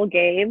this little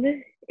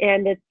game,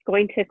 and it's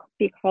going to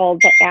be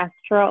called the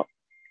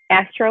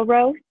Astro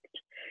Roast.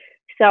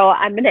 So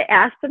I'm going to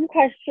ask some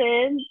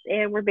questions,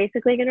 and we're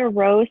basically going to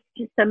roast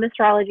some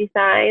astrology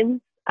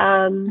signs.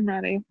 I'm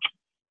ready.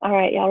 All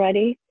right, y'all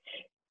ready?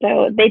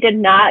 So they did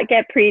not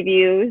get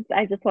previews.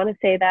 I just want to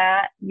say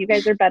that. You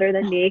guys are better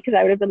than me, because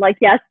I would have been like,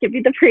 yes, give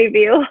me the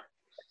preview.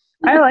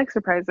 I like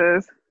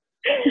surprises.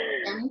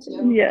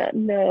 Yeah,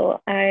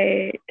 no,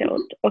 I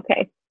don't.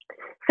 Okay.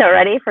 So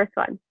ready? First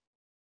one.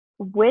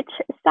 Which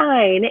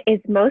sign is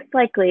most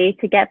likely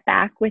to get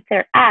back with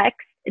their ex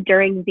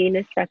during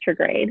Venus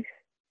retrograde?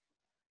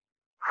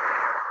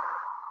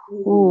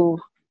 Ooh.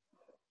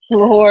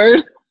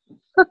 Lord.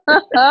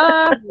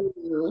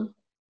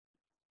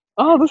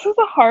 Oh, this is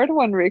a hard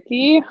one,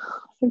 Ricky.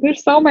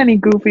 There's so many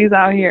goofies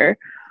out here.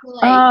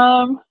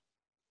 Like,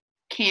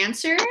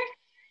 Cancer?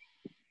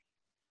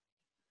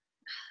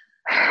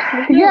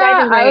 There's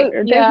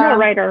no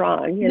right or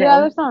wrong. You know? Yeah,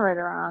 there's no right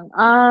or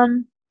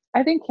wrong.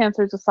 I think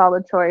Cancer is a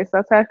solid choice.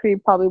 That's actually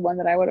probably one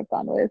that I would have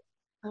gone with.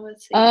 I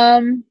would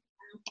say.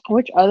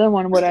 Which other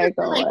one would I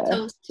go like with?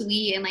 So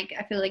sweet, and like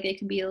I feel like it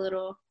could be a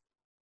little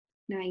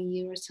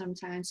naive or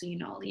sometimes. So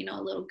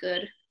a little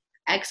good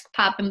ex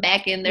popping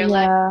back in there.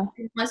 Like,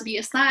 it must be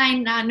a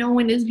sign, not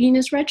knowing it's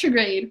Venus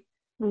retrograde.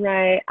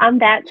 Right. On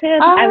that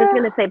tip, I was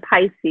gonna say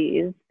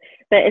Pisces,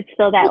 but it's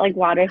still that like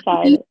water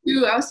sign.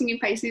 I was thinking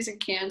Pisces and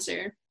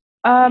Cancer.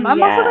 I'm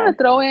also gonna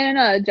throw in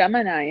a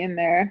Gemini in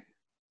there.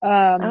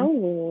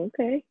 Oh,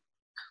 okay.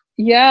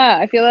 Yeah,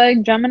 I feel like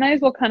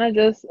Geminis will kind of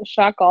just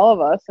shock all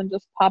of us and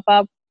just pop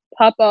up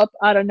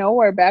out of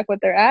nowhere back with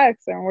their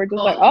ex, and we're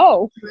just like,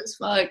 oh, as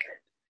fuck.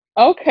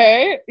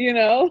 Okay, you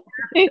know.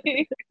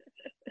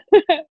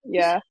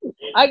 Yeah.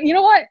 You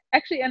know what?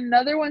 Actually,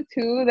 another one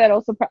too that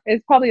also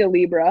is probably a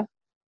Libra.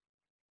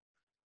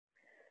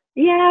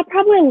 Yeah,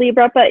 probably a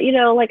Libra, but you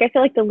know, like I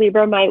feel like the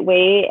Libra might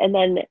wait and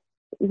then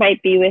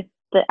might be with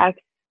the ex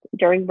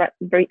during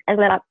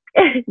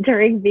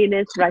during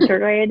Venus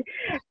retrograde,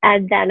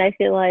 and then I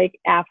feel like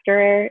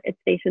after it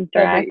stations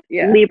direct,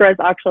 Libra is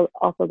actually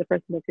also the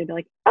person that's gonna be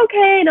like,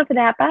 okay, enough of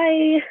that,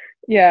 bye.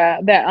 Yeah,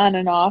 that on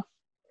and off.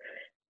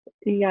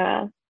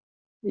 Yeah,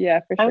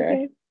 for sure.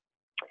 Okay.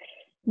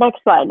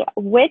 Next one.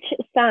 Which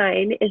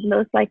sign is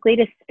most likely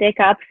to stick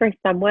up for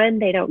someone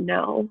they don't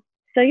know?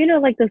 So, you know,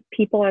 like those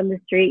people on the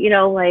street, you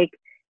know, like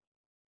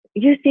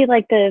you see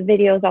like the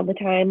videos all the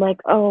time, like,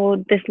 oh,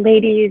 this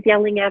lady is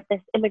yelling at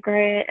this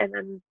immigrant, and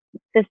then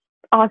this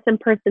awesome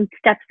person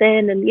steps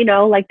in and, you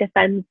know, like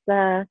defends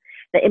the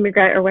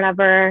immigrant or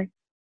whatever.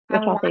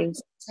 Which I think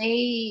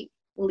say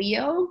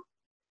Leo.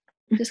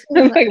 Just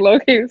like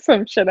low-key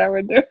some shit I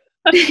would do.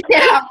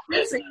 Yeah,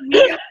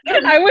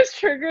 I was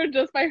triggered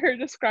just by her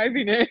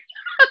describing it.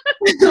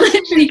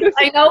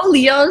 I know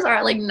Leos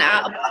are like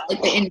not about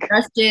like the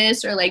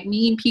injustice or like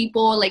mean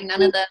people, like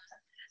none of the,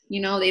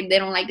 you know, they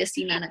don't like to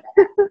see none of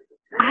that.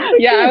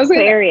 I was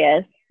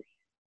Aquarius.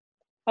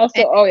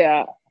 Also, or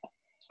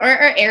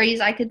Aries,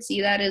 I could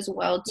see that as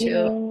well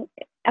too.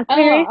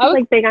 Aquarius is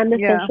like big on the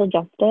social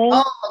justice.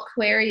 Oh,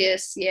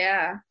 Aquarius,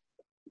 yeah.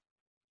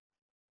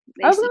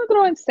 I was gonna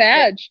throw in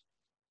Sag.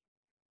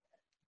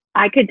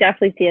 I could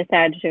definitely see a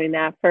Sag doing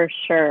that for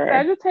sure.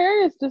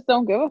 Sagittarius just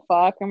don't give a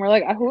fuck, and we're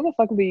like, who the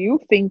fuck do you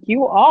think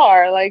you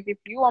are? Like, if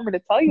you want me to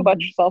tell you about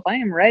yourself, I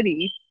am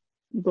ready.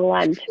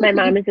 Blunt. My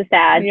mom is a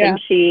Sag, and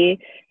she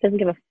doesn't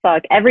give a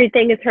fuck.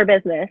 Everything is her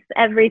business.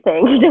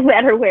 Everything, no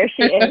matter where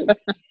she is.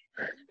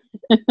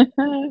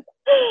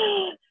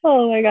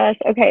 Oh my gosh.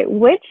 Okay,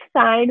 which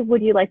sign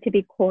would you like to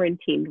be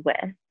quarantined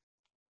with?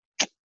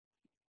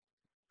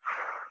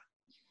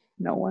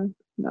 No one.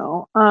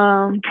 No.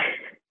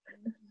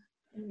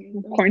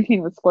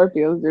 Quarantine with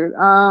Scorpios, dude.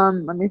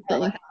 Let me Oh,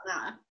 think.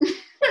 nah.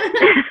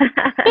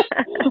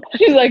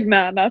 She's like,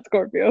 nah, not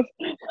Scorpios.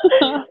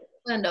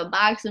 End up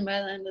boxing by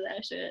the end of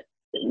that shit.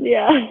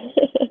 Yeah.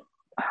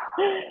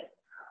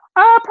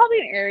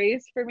 Probably an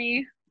Aries for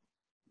me.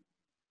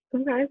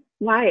 Okay.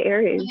 Why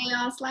Aries?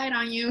 I'll slide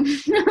on you.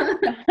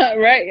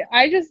 Right.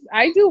 I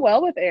do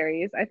well with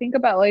Aries. I think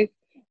about like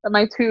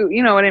my two,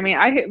 you know what I mean?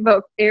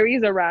 The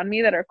Aries around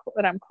me that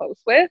I'm close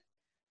with.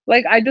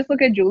 Like I just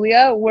look at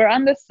Julia, we're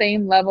on the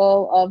same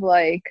level of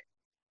like,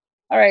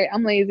 all right,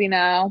 I'm lazy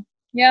now.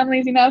 Yeah, I'm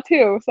lazy now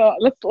too. So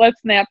let's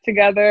nap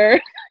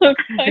together. Let's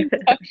like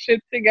talk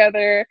shit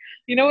together.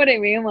 You know what I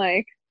mean?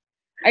 Like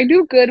I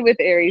do good with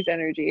Aries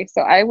energy,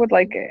 so I would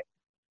like it.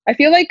 I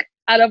feel like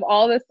out of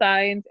all the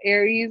signs,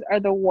 Aries are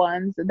the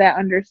ones that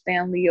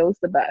understand Leos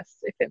the best,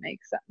 if it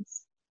makes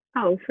sense.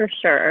 Oh, for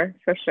sure.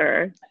 For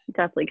sure.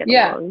 Definitely get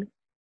Yeah, along.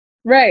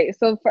 right.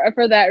 So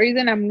for that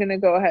reason, I'm gonna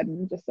go ahead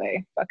and just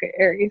say fuck it,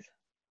 Aries.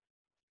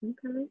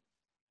 Okay.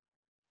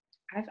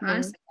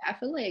 Honestly, I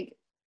feel like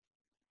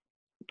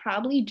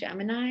probably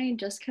Gemini,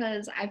 just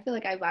because I feel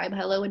like I vibe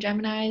hella with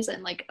Geminis,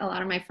 and like a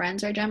lot of my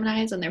friends are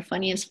Geminis, and they're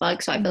funny as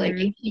fuck. So I feel like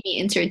they keep me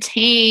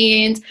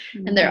entertained,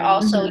 and they're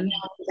also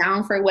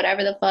down for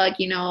whatever the fuck,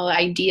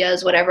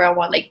 ideas, whatever I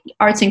want, like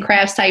arts and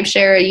crafts type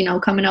share,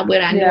 coming up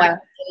with new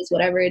ideas,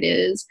 whatever it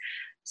is.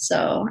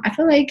 So I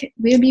feel like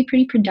we would be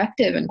pretty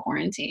productive in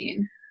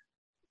quarantine.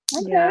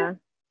 Okay. Yeah.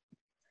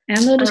 And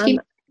they'll just keep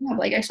up,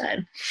 like I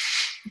said.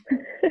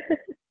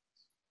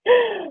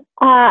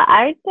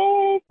 I'd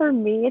say for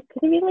me, it's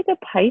gonna be like a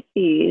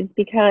Pisces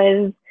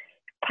because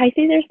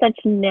Pisces are such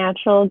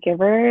natural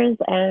givers,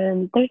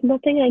 and there's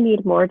nothing I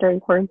need more during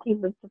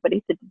quarantine than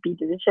somebody to be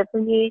doing shit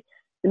for me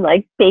and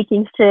like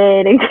baking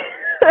shit and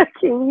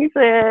cooking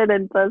shit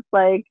and just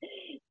like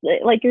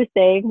you're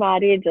saying,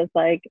 Maddie, just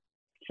like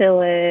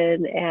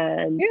chilling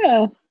and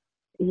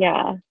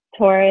yeah.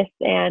 Taurus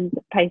and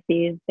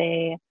Pisces,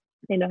 they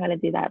know how to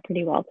do that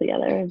pretty well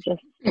together.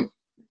 Just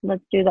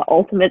let's do the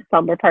ultimate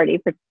summer party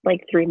for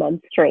like 3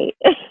 months straight.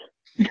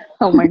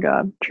 Oh my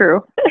god,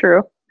 true.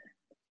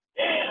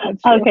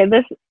 Okay,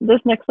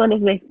 this next one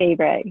is my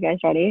favorite. You guys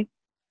ready?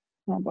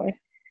 Oh boy.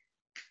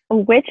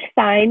 Which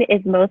sign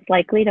is most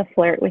likely to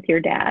flirt with your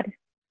dad?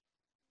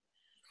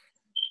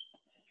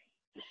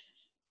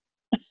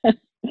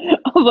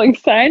 I was like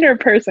sign or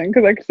person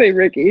because I could say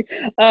Ricky.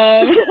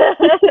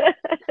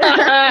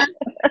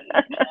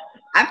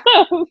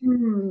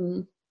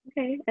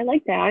 Okay, I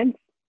like that.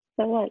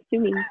 So what? Do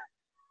me.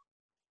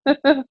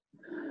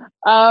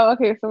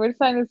 Okay, so which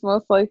sign is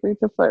most likely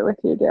to flirt with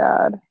your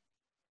dad?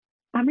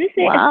 I'm gonna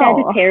say a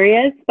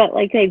Sagittarius, but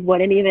like they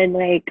wouldn't even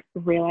like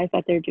realize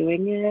that they're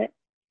doing it.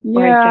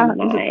 Or a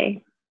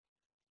Gemini.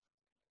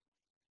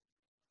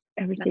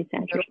 I would say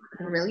Sagittarius.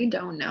 I really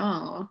don't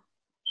know.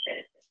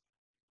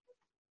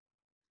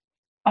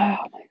 Oh my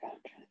god,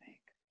 I'm trying to think.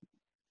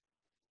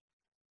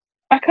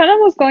 I kind of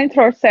was going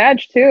towards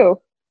Sag too,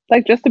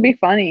 like just to be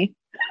funny,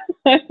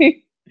 because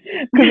they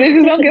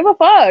just don't give a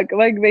fuck.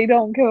 Like they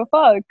don't give a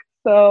fuck,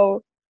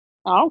 so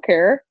I don't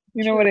care.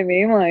 You know what I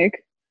mean?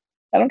 Like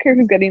I don't care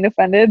who's getting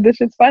offended. This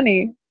shit's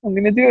funny. I'm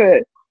gonna do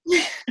it.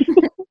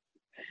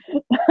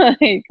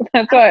 Like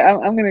that's why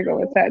I'm gonna go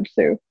with Sag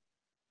too.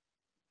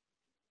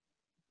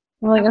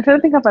 I'm trying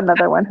to think of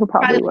another one who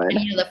probably would.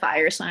 Any of the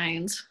fire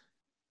signs.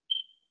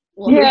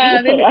 Well,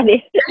 Yeah, any of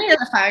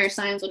the fire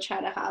signs will try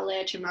to holler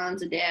at your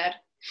mom's and dad.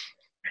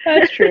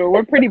 That's true.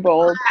 We're pretty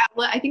bold.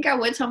 Well, I think I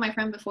would tell my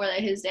friend before that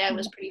his dad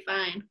was pretty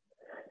fine.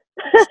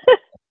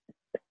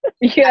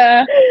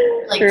 Yeah.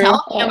 Like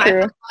tell him,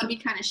 I would be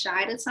kind of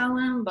shy to tell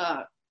him,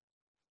 but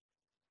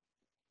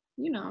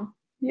Yeah,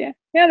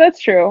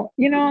 that's true.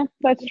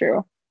 That's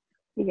true.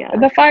 Yeah.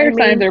 The fire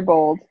signs are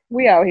bold.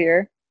 We out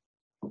here.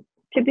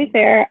 To be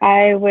fair,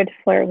 I would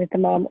flirt with the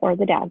mom or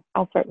the dad.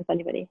 I'll flirt with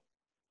anybody.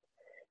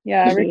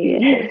 Yeah, Ricky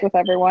flirts with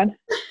everyone.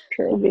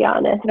 True. To be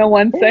honest. No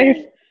one's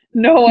safe.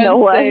 No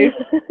one's safe.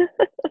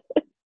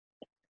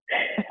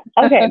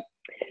 Okay.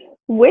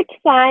 Which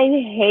sign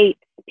hates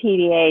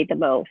PDA the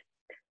most?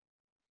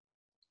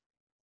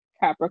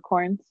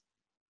 Capricorns.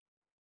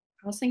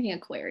 I was thinking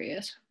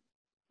Aquarius.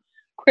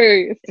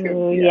 Aquarius too.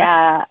 Ooh,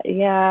 yeah.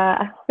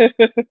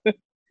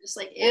 Just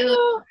like, ew,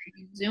 what are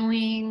you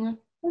doing?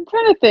 I'm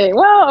trying to think.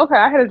 Well, okay,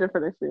 I had a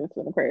different experience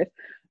with Aquarius.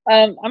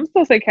 I'm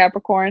still say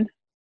Capricorn.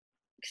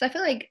 Because I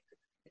feel like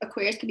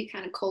Aquarius can be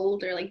kind of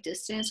cold or like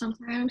distant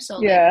sometimes.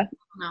 So yeah,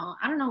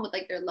 I don't know with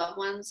like their loved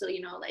ones, so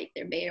like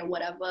their bae or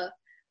whatever.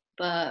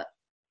 But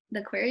the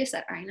Aquarius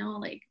that I know,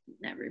 like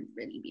never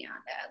really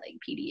beyond that, like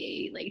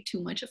PDA, like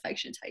too much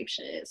affection type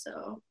shit.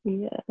 So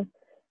yeah,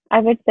 I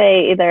would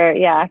say either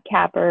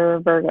Cap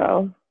or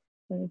Virgo.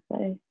 I would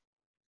say.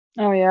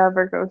 Oh yeah,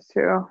 Virgos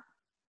too.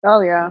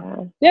 Oh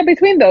yeah.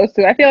 Between those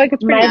two, I feel like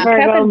it's pretty my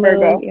Virgo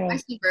moon. Yeah. I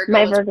see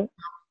Virgo.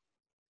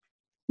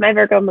 My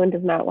Virgo moon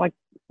does not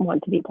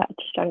want to be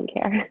touched. I don't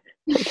care.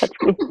 Don't touch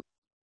me.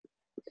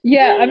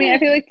 Yeah, I mean, I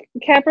feel like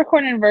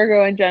Capricorn and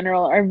Virgo in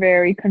general are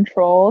very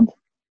controlled.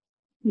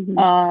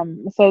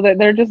 So that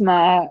they're just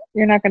not,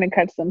 you're not going to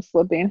catch them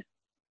slipping.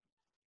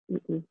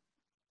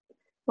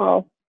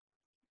 Well,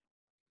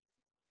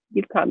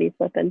 you've caught me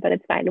slipping, but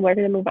it's fine. We're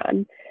going to move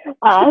on.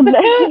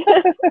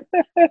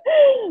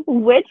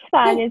 Which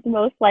sign is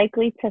most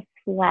likely to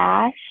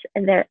slash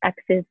their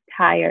ex's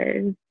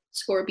tires?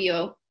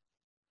 Scorpio.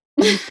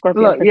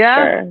 Scorpio, Look, for yeah.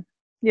 sure.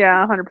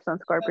 Yeah, 100%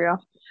 Scorpio.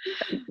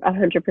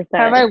 100%.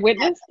 Have I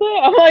witnessed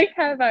it? I'm like,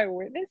 have I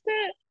witnessed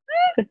it?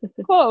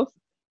 Close.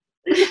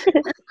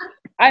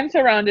 I'm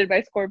surrounded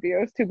by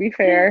Scorpios, to be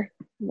fair.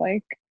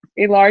 Like,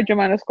 a large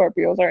amount of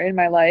Scorpios are in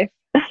my life.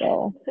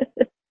 So,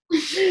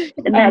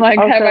 And I'm like,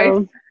 also... have I...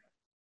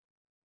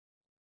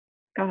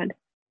 Go ahead.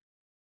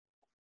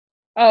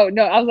 Oh,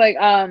 no, I was like,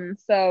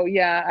 so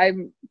yeah,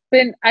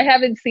 I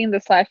haven't seen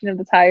the slashing of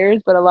the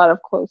tires, but a lot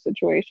of close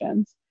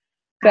situations.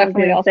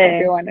 Definitely all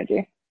Scorpio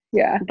energy.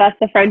 Yeah. That's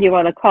the friend you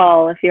want to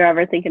call if you're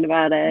ever thinking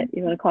about it.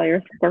 You want to call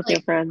your Scorpio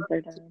friends.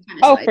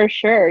 Oh, for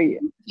sure. You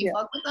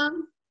fuck with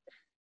them?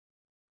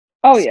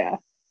 Oh, yeah.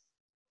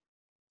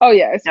 Oh,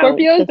 yeah.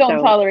 Scorpios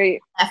don't tolerate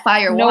that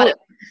fire water.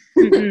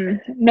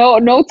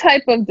 No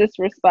type of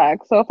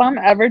disrespect. So if I'm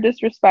ever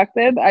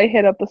disrespected, I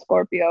hit up the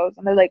Scorpios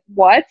and they're like,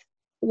 what?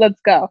 Let's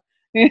go.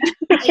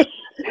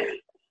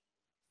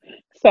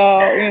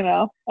 So, you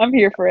know, I'm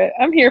here for it.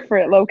 I'm here for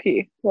it, low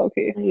key.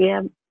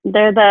 Yeah.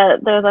 They're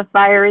the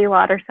fiery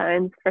water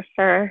signs for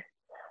sure.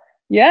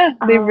 Yeah,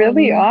 they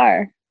really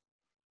are.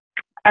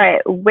 All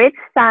right, which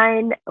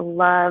sign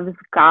loves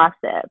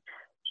gossip?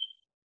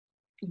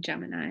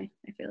 Gemini,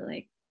 I feel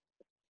like.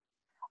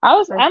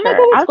 I'm gonna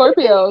go with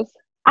Scorpios.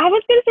 I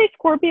was gonna say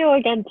Scorpio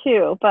again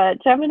too,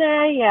 but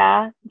Gemini,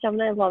 yeah.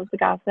 Gemini loves the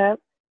gossip.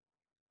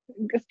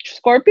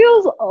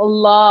 Scorpios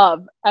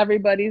love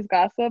everybody's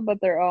gossip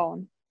but their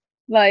own.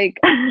 Like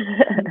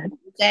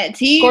that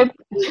tea.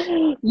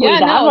 Yeah,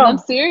 no, I'm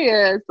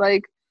serious.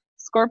 Like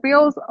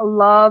Scorpios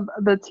love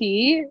the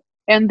tea,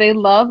 and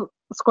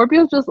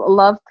Scorpios just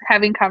love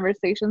having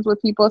conversations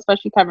with people,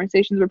 especially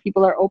conversations where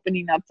people are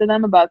opening up to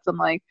them about some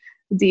like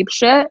deep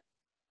shit.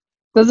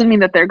 Doesn't mean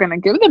that they're gonna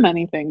give them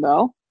anything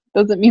though.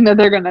 Doesn't mean that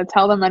they're gonna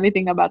tell them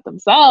anything about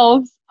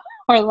themselves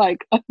or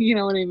like, you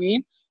know what I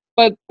mean?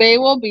 But they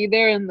will be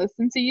there and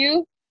listen to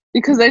you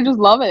because they just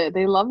love it.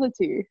 They love the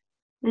tea.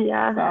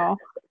 Yeah. So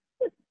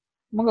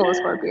I'm gonna go with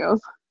Scorpios.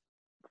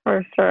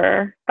 For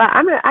sure. But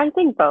I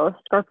think both.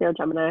 Scorpio,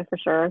 Gemini for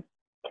sure.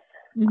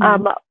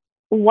 Mm-hmm.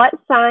 What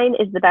sign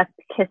is the best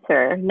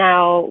kisser?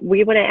 Now,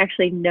 we wouldn't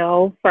actually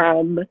know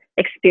from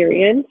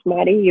experience.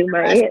 Maddie, you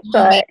might.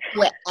 But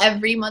with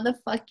every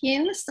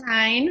motherfucking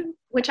sign,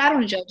 which I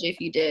don't judge if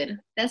you did.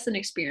 That's an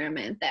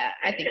experiment that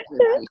I think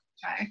everybody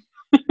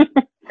should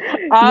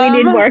try. We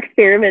need more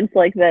experiments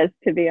like this,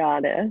 to be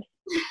honest.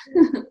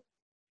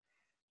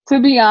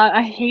 To be honest,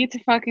 I hate to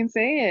fucking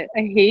say it. I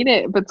hate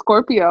it, but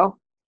Scorpio.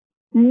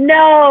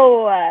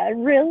 No,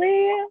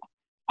 really?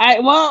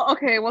 Well,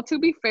 to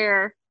be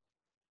fair,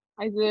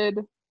 I did,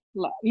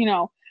 you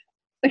know,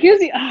 here's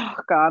oh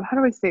God, how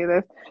do I say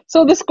this?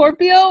 So the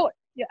Scorpio,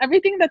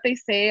 everything that they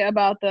say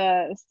about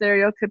the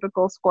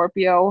stereotypical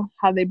Scorpio,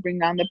 how they bring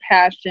down the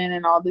passion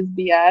and all this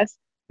BS,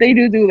 they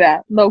do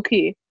that, low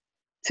key.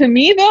 To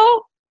me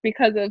though,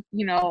 because of,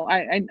 you know,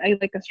 I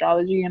like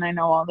astrology and I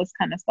know all this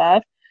kind of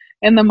stuff.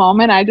 In the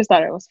moment, I just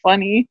thought it was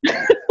funny.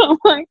 I'm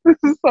like, this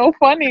is so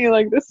funny.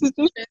 Like, this is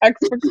just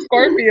textbook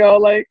Scorpio.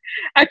 Like,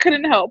 I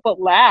couldn't help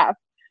but laugh.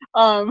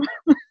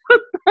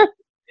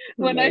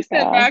 When I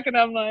stepped back and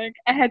I'm like,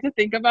 I had to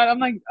think about it. I'm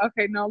like,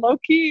 okay, no, low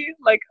key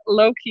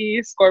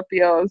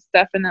Scorpios,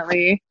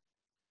 definitely.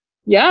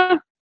 Yeah.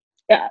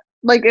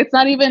 Like, it's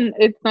not even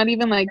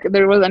like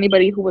there was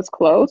anybody who was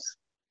close.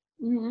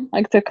 Mm-hmm.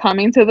 Like, to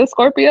coming to the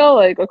Scorpio,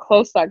 like a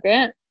close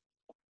second.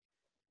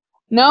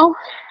 No,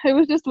 it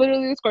was just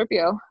literally a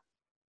Scorpio.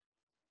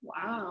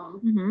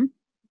 Wow. Mm-hmm.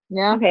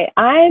 Yeah. Okay,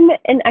 I'm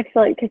an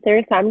excellent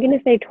kisser, so I'm going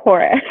to say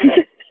Taurus.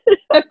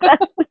 I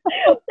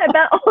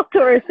bet all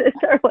Tauruses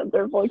are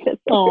wonderful kissers.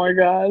 Oh my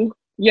God.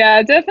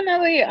 Yeah,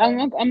 definitely.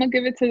 I'm gonna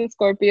give it to the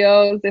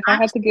Scorpios. If I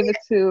had to give it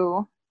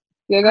to,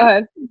 yeah, go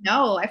ahead.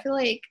 No, I feel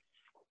like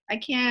I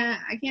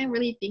can't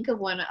really think of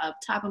one up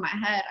top of my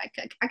head.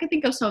 I could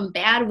think of some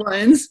bad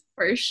ones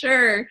for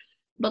sure,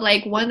 but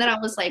like one that I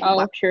was like, oh,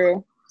 wow, true,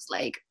 was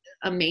like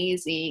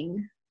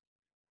amazing.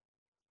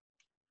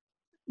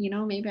 You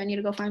know, maybe I need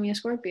to go find me a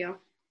Scorpio.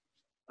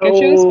 Get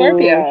you a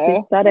Scorpio.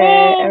 She said it.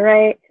 All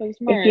right. So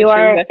if you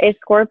are a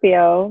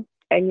Scorpio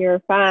and you're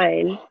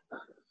fine,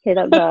 hit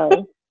up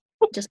Bo.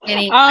 Just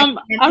kidding. I'm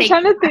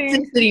trying to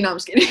think. No, I'm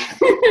just kidding.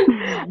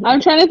 I'm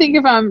trying to think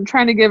if I'm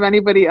trying to give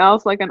anybody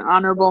else like an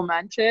honorable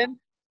mention.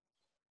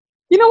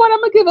 You know what?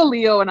 I'm gonna give a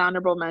Leo an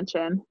honorable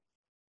mention.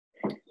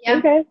 Yeah.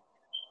 Okay.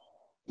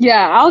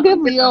 Yeah, I'll give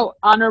Leo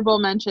honorable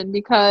mention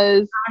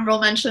because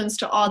honorable mentions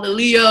to all the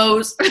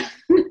Leos.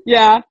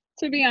 Yeah.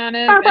 To be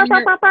honest, we're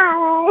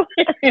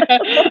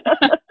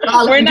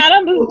not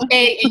on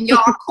the in your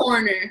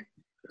corner.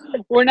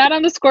 We're not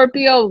on the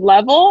Scorpio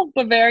level,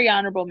 but very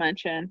honorable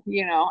mention.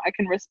 You know, I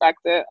can respect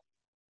it.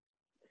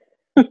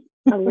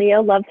 A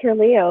Leo loves her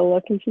Leo.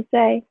 What can she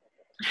say?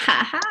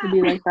 It'd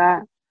be like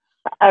that.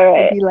 All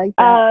right. It'd be like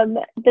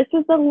that. This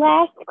is the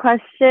last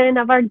question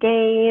of our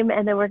game,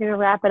 and then we're going to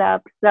wrap it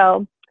up.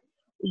 So,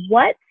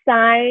 what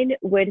sign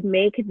would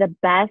make the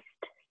best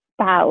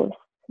spouse,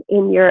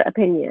 in your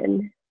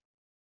opinion?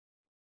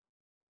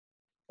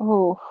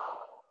 Oh,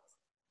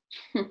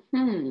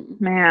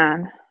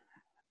 man.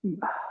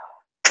 This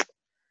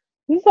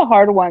is a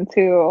hard one,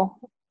 too.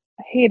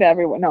 I hate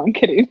everyone. No, I'm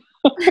kidding.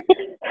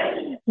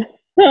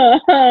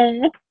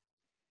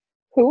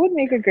 Who would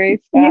make a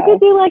great spouse? You could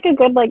do like a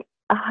good like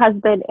a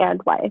husband and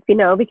wife, you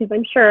know, because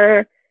I'm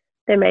sure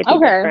they might be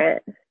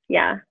different.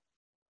 Yeah.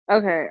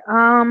 Okay.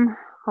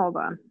 Hold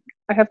on.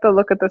 I have to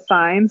look at the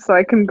signs so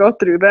I can go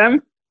through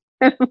them.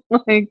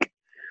 Like,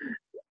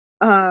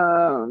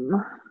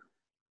 well,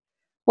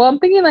 I'm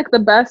thinking like the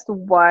best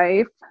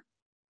wife.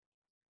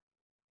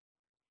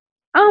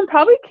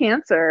 Probably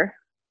Cancer.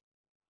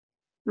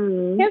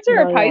 Cancer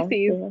or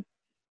Pisces. Yeah.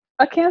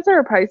 A Cancer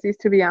or Pisces,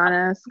 to be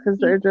honest, because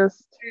they're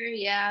just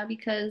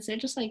because they're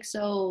just like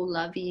so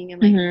loving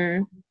and like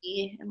and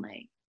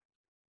like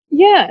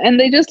and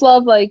they just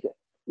love like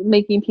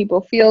making people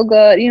feel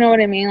good. You know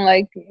what I mean?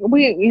 Like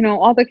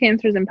all the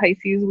Cancers and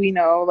Pisces, we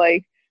know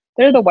like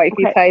they're the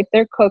wifey type.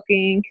 They're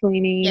cooking,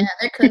 cleaning. Yeah,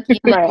 they're cooking.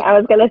 Right. I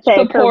was gonna say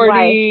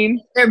supporting.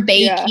 They're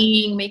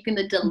baking, making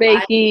the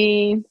delight.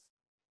 Baking.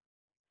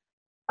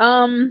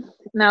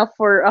 Now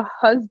for a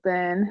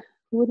husband,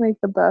 who would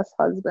make the best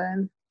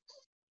husband?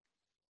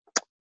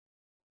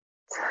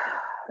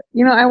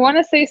 I want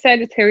to say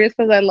Sagittarius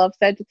because I love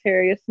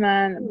Sagittarius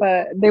men,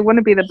 but they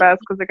wouldn't be the best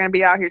because they're going to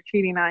be out here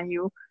cheating on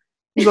you.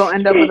 You're going to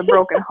end up with a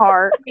broken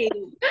heart,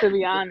 to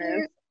be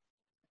honest.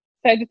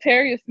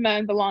 Sagittarius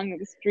men belong in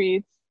the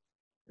streets.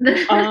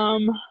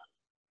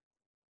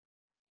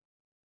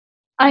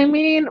 I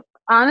mean,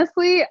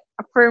 honestly,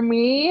 for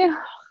me,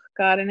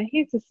 God, and I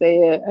hate to say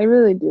it, I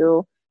really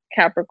do.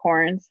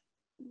 Capricorns.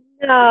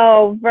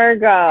 No,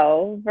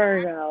 Virgo.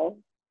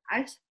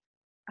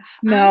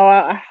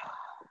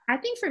 I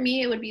think for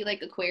me it would be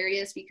like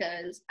Aquarius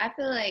because I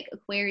feel like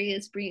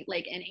Aquarius bring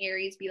like and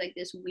Aries be like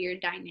this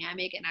weird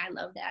dynamic and I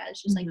love that.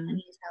 It's just like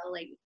funny as hell.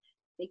 Like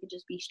they could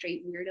just be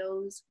straight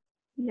weirdos.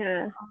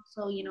 Yeah.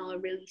 Also,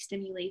 it really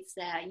stimulates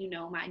that,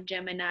 my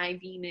Gemini,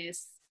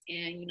 Venus,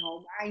 and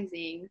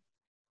rising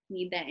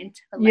need that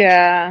intellectual.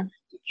 Yeah,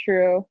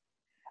 true.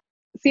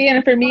 See,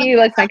 and for me,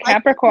 like my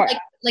Capricorn.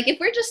 Like if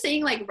we're just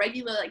saying like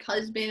regular like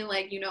husband,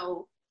 like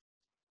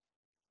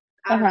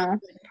I don't know,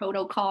 like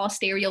protocol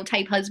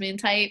stereotype husband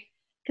type,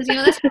 because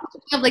that's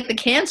of like the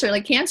Cancer,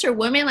 like Cancer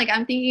woman. Like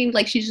I'm thinking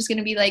like she's just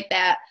gonna be like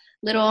that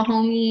little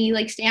homie,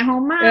 like stay at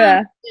home mom.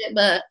 Yeah.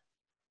 But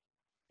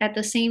at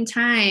the same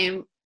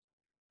time,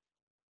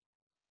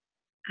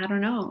 I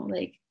don't know,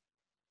 like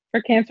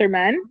for Cancer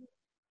men.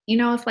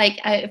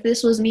 If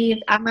this was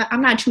me,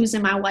 I'm not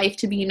choosing my wife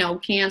to be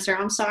Cancer.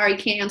 I'm sorry,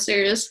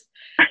 Cancers.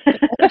 A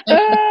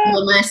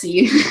little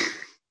messy.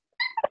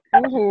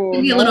 Ooh,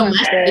 Maybe a little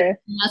messy.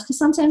 Because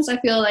sometimes I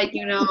feel like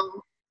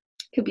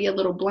could be a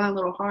little blunt, a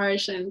little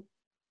harsh, and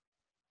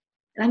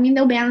I mean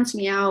they'll balance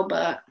me out,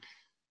 but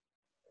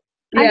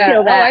I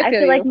feel that. I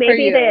feel like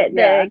maybe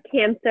the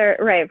Cancer,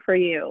 right, for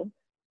you.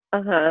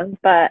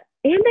 But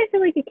and I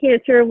feel like a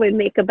Cancer would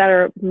make a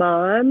better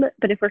mom.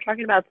 But if we're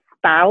talking about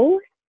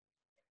spouse,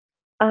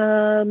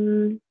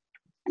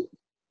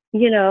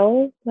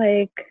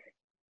 like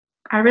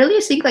I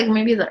really think like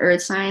maybe the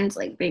earth signs,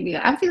 like maybe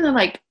I'm feeling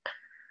like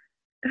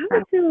I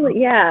was feeling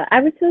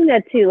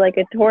that too, like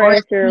a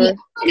Taurus or like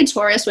a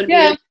Taurus would be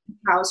a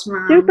house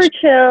mom. Super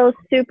chill,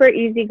 super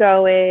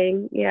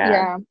easygoing.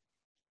 Yeah.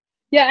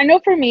 I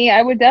know for me,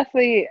 I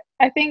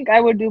think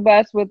I would do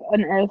best with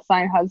an earth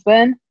sign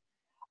husband.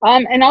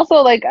 And also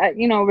like,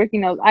 Ricky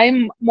knows,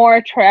 I'm more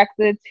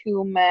attracted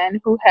to men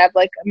who have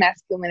like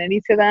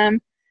masculinity to them.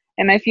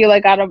 And I feel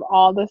like out of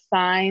all the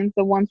signs,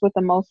 the ones with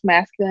the most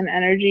masculine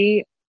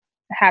energy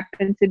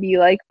happen to be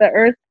like the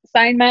earth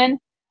sign men.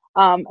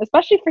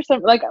 Especially for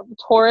some like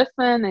Taurus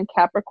men and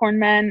Capricorn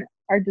men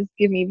are just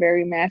give me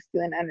very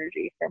masculine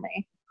energy for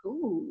me.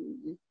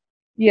 Ooh.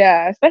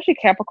 Yeah, especially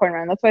Capricorn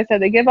men. That's why I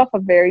said they give off a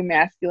very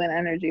masculine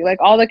energy. Like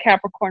all the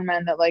Capricorn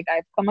men that like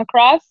I've come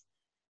across.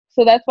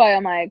 So that's why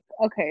I'm like,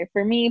 okay,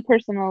 for me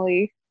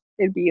personally,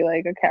 it'd be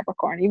like a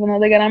Capricorn, even though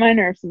they get on my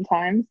nerves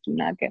sometimes. Do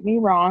not get me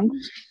wrong.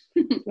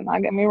 Do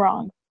not get me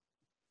wrong.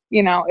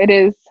 It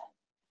is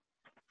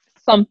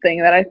something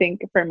that I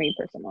think for me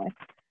personally,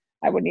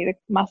 I would need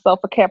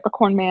myself a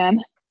Capricorn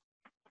man.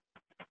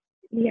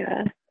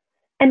 Yeah.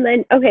 And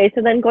then, okay,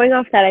 so then going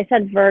off that, I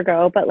said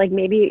Virgo, but like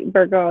maybe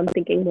Virgo, I'm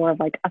thinking more of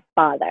like a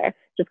father,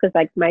 just because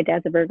like my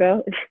dad's a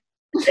Virgo.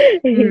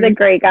 He's a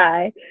great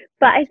guy.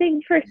 But I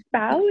think for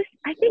spouse,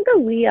 I think a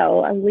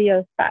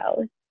Leo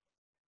spouse.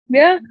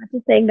 Yeah. I'm not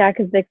just saying that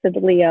because Nick's a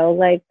Leo.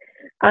 Like,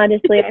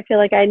 honestly, I feel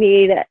like I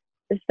need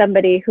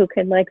somebody who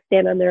can like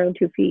stand on their own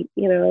 2 feet,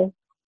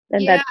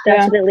 And Yeah, that's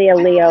definitely a I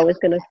feel Leo like is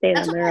going to stand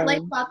that's on what their I like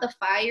own. about the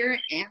fire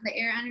and the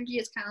air energy.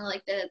 It's kind of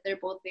like that they're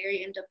both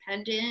very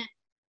independent.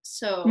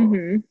 So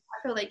Mm-hmm.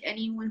 I feel like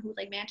anyone who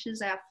like matches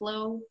that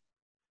flow,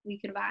 we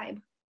could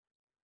vibe.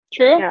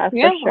 True. Yeah,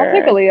 Yeah, for I'll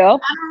take a sure. Leo.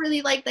 I don't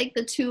really like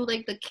the two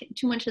like the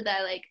too much of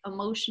that like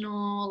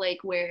emotional like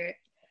where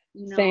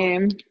you know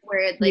Same.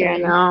 where like Yeah,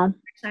 no.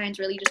 signs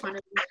really just want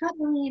to be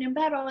cuddling in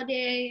bed all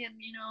day and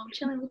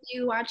chilling with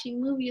you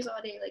watching movies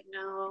all day. Like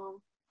no,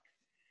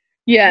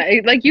 Yeah,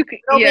 like you could,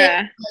 a little bit.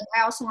 yeah. Like,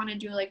 I also want to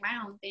do like my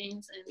own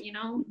things and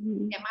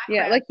Mhm. get my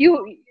Yeah, crap. like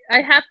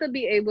I have to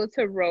be able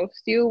to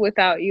roast you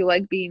without you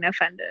like being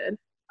offended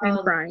and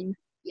crying.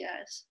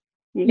 Yes.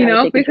 You got to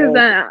take a Because joke.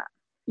 then,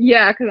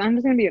 yeah, because I'm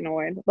just gonna be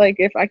annoyed. Like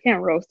if I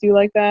can't roast you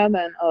like that,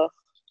 then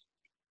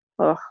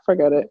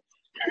forget it.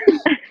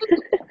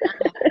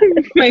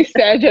 My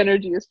Sag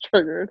energy is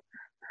triggered.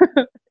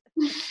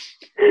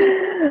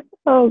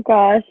 Oh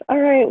gosh. All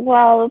right.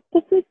 Well,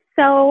 this is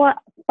so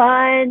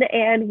fun,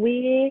 and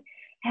we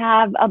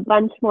have a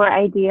bunch more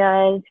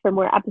ideas for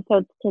more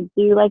episodes to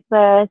do like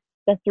this,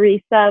 the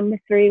threesome,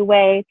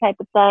 three-way type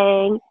of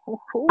thing.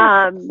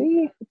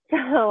 See?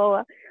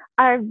 So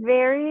our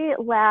very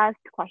last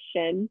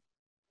question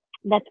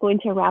that's going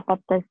to wrap up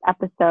this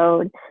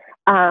episode,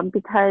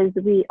 because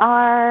we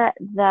are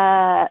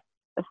the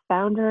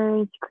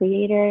founders,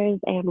 creators,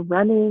 and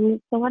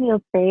running Millennial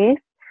Space.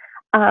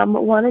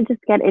 Want to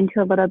just get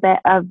into a little bit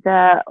of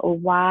the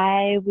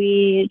why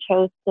we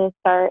chose to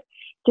start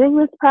doing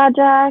this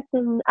project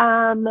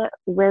and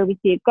where we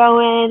see it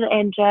going,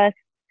 and just,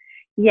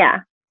 yeah,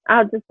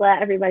 I'll just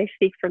let everybody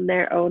speak from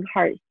their own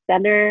heart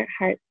center,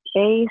 heart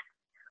space.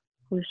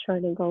 Who's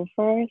trying to go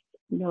first?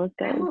 No, it's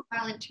I good. will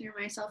volunteer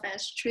myself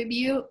as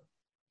tribute.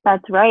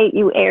 That's right,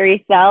 you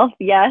Aries self.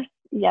 Yes,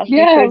 yes, you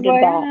Yeah, sure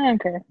did that.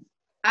 okay.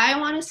 I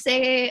want to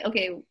say,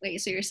 okay, wait,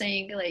 so you're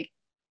saying like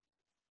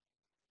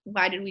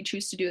why did we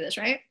choose to do this,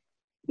 right?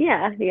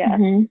 Yeah, yeah.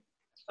 Mm-hmm.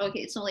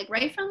 Okay, so like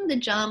right from the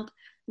jump,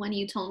 when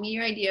you told me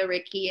your idea,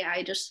 Ricky,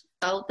 I just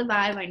felt the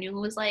vibe. I knew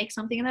it was like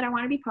something that I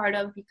want to be part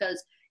of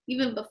because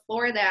even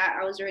before that,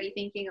 I was already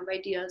thinking of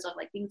ideas of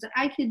like things that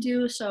I could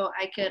do so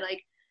I could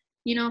like,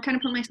 kind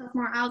of put myself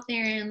more out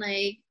there and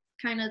like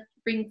kind of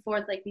bring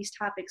forth like these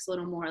topics a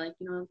little more, like,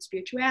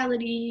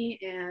 spirituality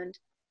and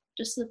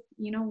just,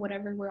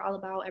 whatever we're all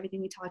about,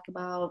 everything we talk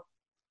about.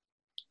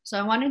 So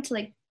I wanted to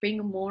like bring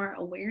more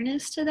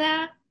awareness to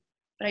that,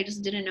 but I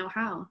just didn't know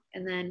how.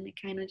 And then it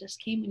kind of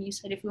just came and you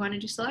said if we want to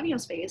do Solarial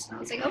Space. And I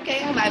was like,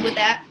 okay, I vibe with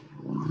that.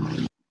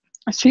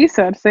 She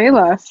said, say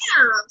less.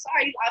 Yeah, I'm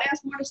sorry, loud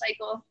ass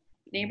motorcycle.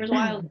 Neighbors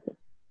wild.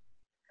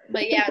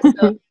 But yeah,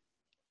 so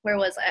where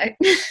was I?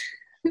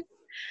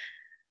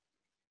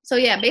 So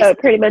yeah, So basically it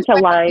pretty much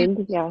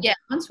aligned. Yeah. yeah,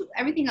 once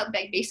everything else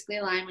like basically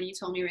aligned when you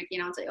told me, Ricky,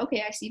 and I was like,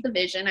 okay, I see the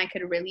vision. I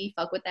could really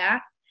fuck with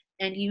that.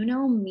 And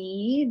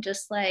me,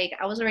 just like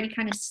I was already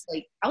kind of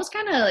like I was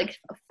kind of like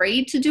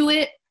afraid to do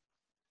it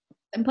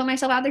and put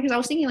myself out there because I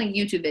was thinking like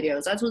YouTube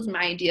videos. That was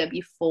my idea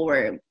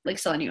before like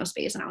Selenial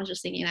Space, and I was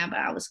just thinking that, but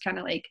I was kind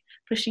of like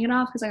pushing it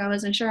off because like I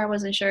wasn't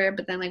sure.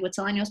 But then like with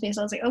Selenial Space,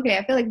 I was like, okay,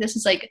 I feel like this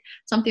is like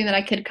something that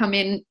I could come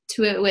into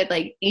it with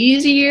like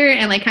easier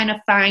and like kind of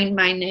find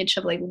my niche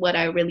of like what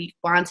I really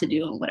want to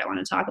do and what I want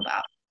to talk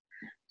about.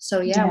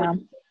 So yeah, when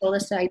you told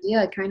us the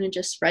idea, it kind of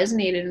just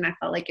resonated, and I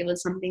felt like it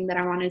was something that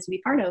I wanted to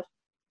be part of.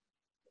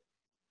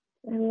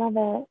 I love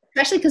it.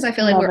 Especially because I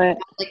feel like we're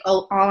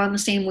all on the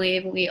same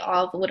wave, and we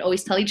all would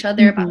always tell each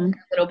other about like,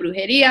 little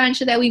brujeria and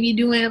shit that we be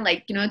doing,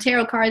 like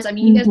tarot cards. I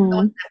mean, you guys are the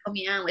ones that put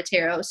me on with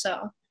tarot,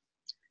 so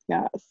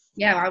yes,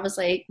 yeah. I was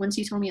like, once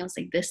you told me, I was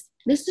like, this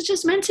is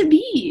just meant to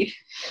be.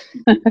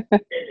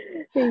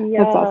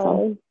 Yeah. That's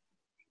awesome.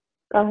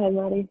 Go ahead,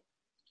 Maddie.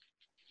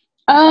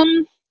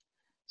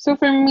 So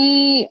for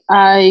me,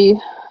 I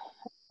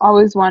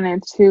always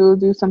wanted to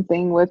do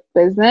something with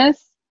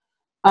business.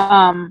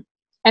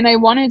 And I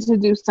wanted to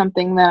do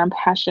something that I'm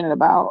passionate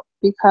about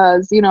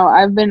because,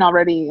 I've been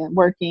already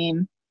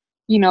working,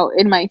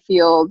 in my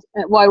field.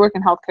 Well, I work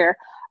in healthcare.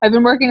 I've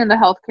been working in the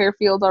healthcare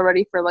field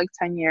already for like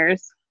 10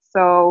 years.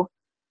 So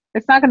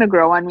it's not going to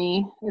grow on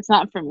me. It's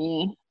not for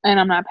me. And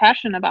I'm not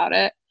passionate about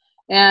it.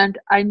 And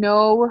I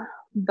know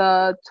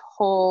the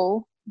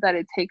toll that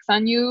it takes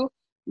on you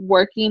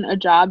working a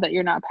job that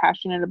you're not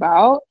passionate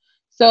about.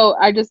 So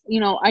I just,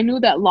 I knew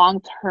that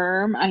long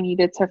term I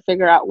needed to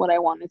figure out what I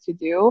wanted to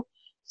do.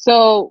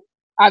 So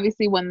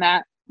obviously when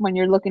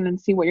you're looking to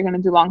see what you're going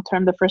to do long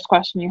term, the first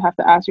question you have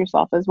to ask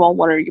yourself is, well,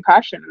 what are you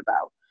passionate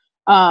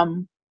about?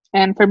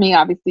 And for me,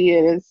 obviously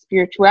it is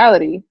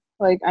spirituality.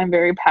 Like I'm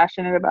very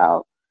passionate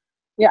about,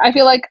 I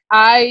feel like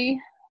I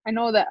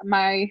know that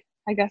I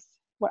guess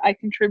what I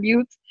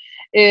contribute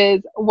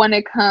is when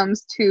it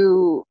comes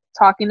to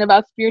talking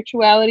about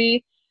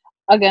spirituality,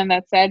 again,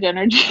 that Sag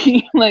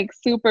energy, like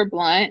super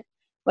blunt.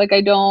 Like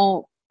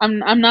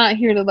I'm not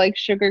here to like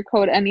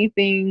sugarcoat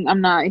anything.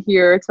 I'm not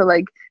here to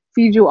like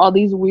feed you all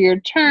these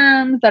weird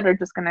terms that are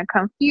just gonna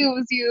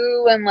confuse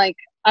you. And like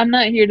I'm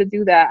not here to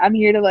do that. I'm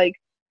here to like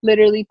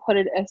literally put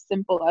it as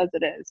simple as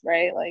it is,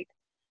 right? Like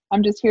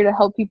I'm just here to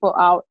help people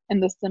out in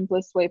the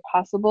simplest way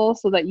possible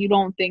so that you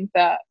don't think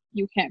that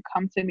you can't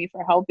come to me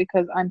for help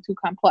because I'm too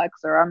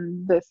complex or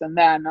I'm this and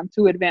that and I'm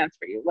too advanced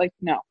for you. Like,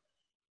 no,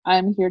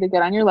 I'm here to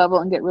get on your level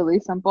and get really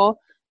simple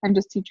and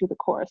just teach you the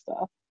core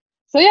stuff.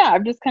 So yeah,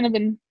 I've just kind of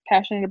been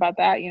passionate about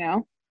that,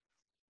 Yeah.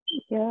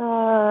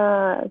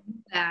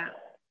 Yeah.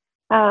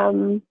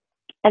 And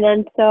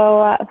then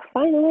so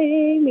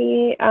finally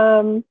me,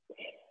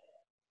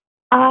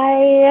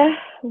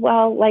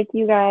 well, like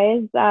you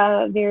guys,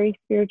 very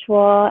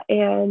spiritual,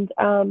 and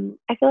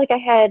I feel like I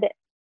had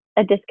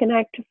a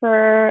disconnect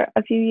for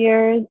a few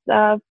years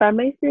from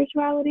my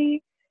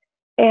spirituality,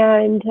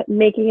 and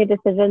making a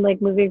decision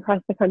like moving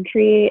across the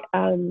country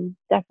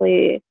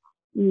definitely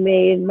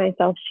made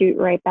myself shoot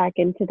right back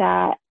into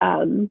that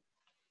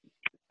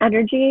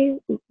energy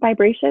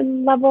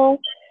vibration level,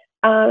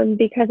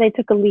 because I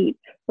took a leap,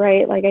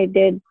 right? Like I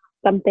did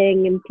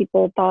something and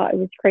people thought it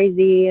was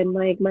crazy, and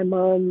like my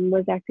mom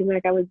was acting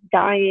like I was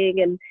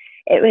dying, and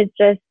it was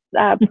just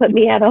put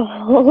me at a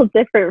whole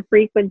different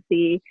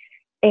frequency.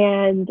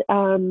 And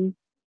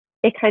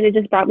it kind of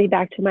just brought me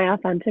back to my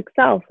authentic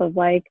self of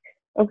like,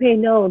 okay,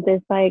 no,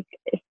 this like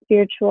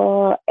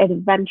spiritual,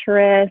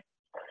 adventurous,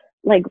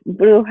 like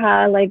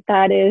bruja, like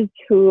that is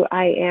who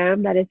I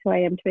am. That is who I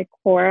am to my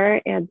core.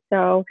 And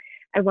so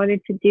I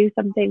wanted to do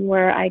something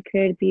where I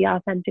could be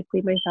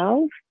authentically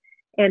myself.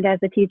 And as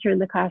a teacher in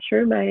the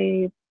classroom,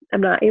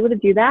 I'm not able to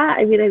do that.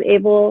 I mean, I'm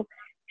able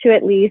to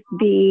at least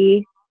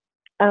be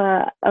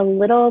a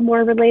little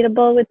more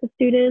relatable with the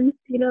students,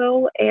 you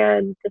know,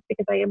 and just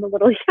because I am a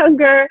little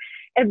younger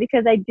and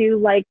because I do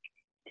like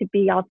to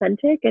be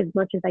authentic as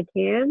much as I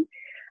can.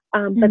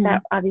 But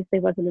that obviously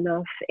wasn't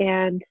enough.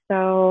 And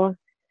so,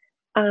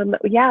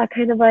 yeah,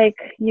 kind of like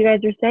you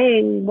guys are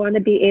saying, want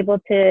to be able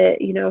to,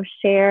 you know,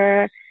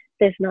 share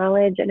this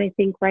knowledge. And I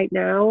think right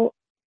now,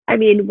 I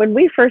mean, when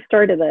we first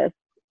started this,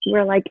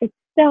 we're like, it's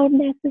so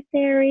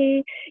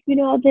necessary, you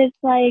know, this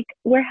like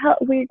we're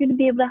going to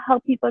be able to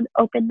help people and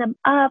open them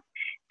up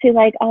to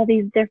like all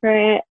these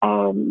different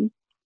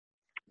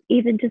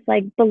even just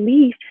like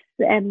beliefs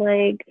and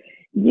like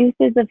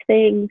uses of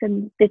things,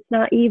 and it's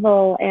not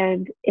evil.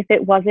 And if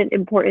it wasn't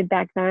important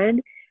back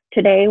then,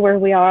 today where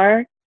we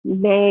are,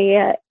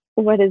 May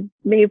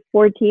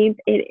 14th,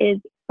 it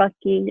is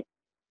fucking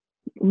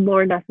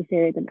more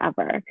necessary than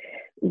ever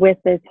with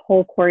this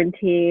whole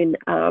quarantine.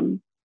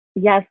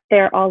 Yes,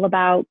 they're all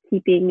about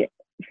keeping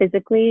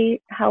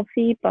physically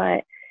healthy,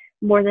 but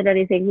more than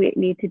anything, we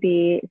need to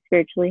be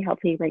spiritually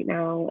healthy right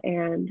now.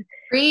 And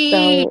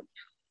so,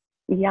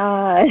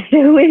 yeah,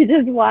 we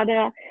just want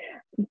to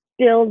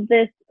build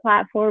this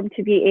platform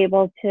to be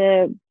able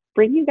to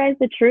bring you guys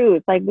the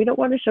truth. Like, we don't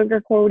want to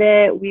sugarcoat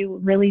it. We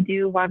really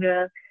do want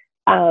to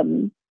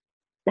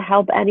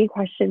help any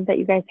questions that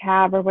you guys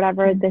have or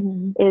whatever. This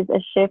is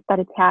a shift that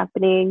is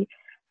happening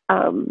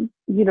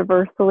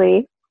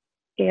universally,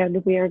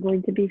 and we are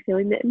going to be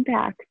feeling the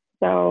impact.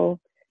 So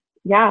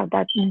yeah,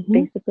 that's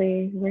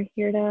basically, we're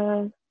here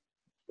to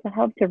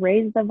help to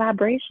raise the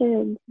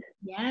vibrations.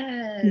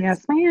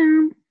 Yes,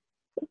 ma'am.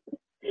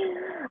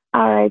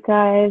 All right,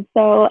 guys.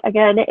 So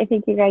again, I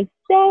thank you guys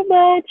so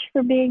much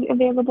for being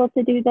available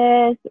to do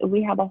this.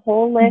 We have a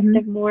whole list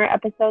of more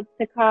episodes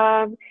to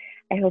come.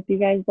 I hope you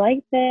guys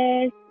like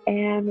this,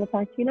 and we'll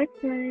talk to you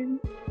next time.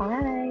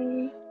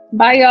 Bye.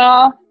 Bye,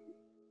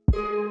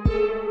 y'all.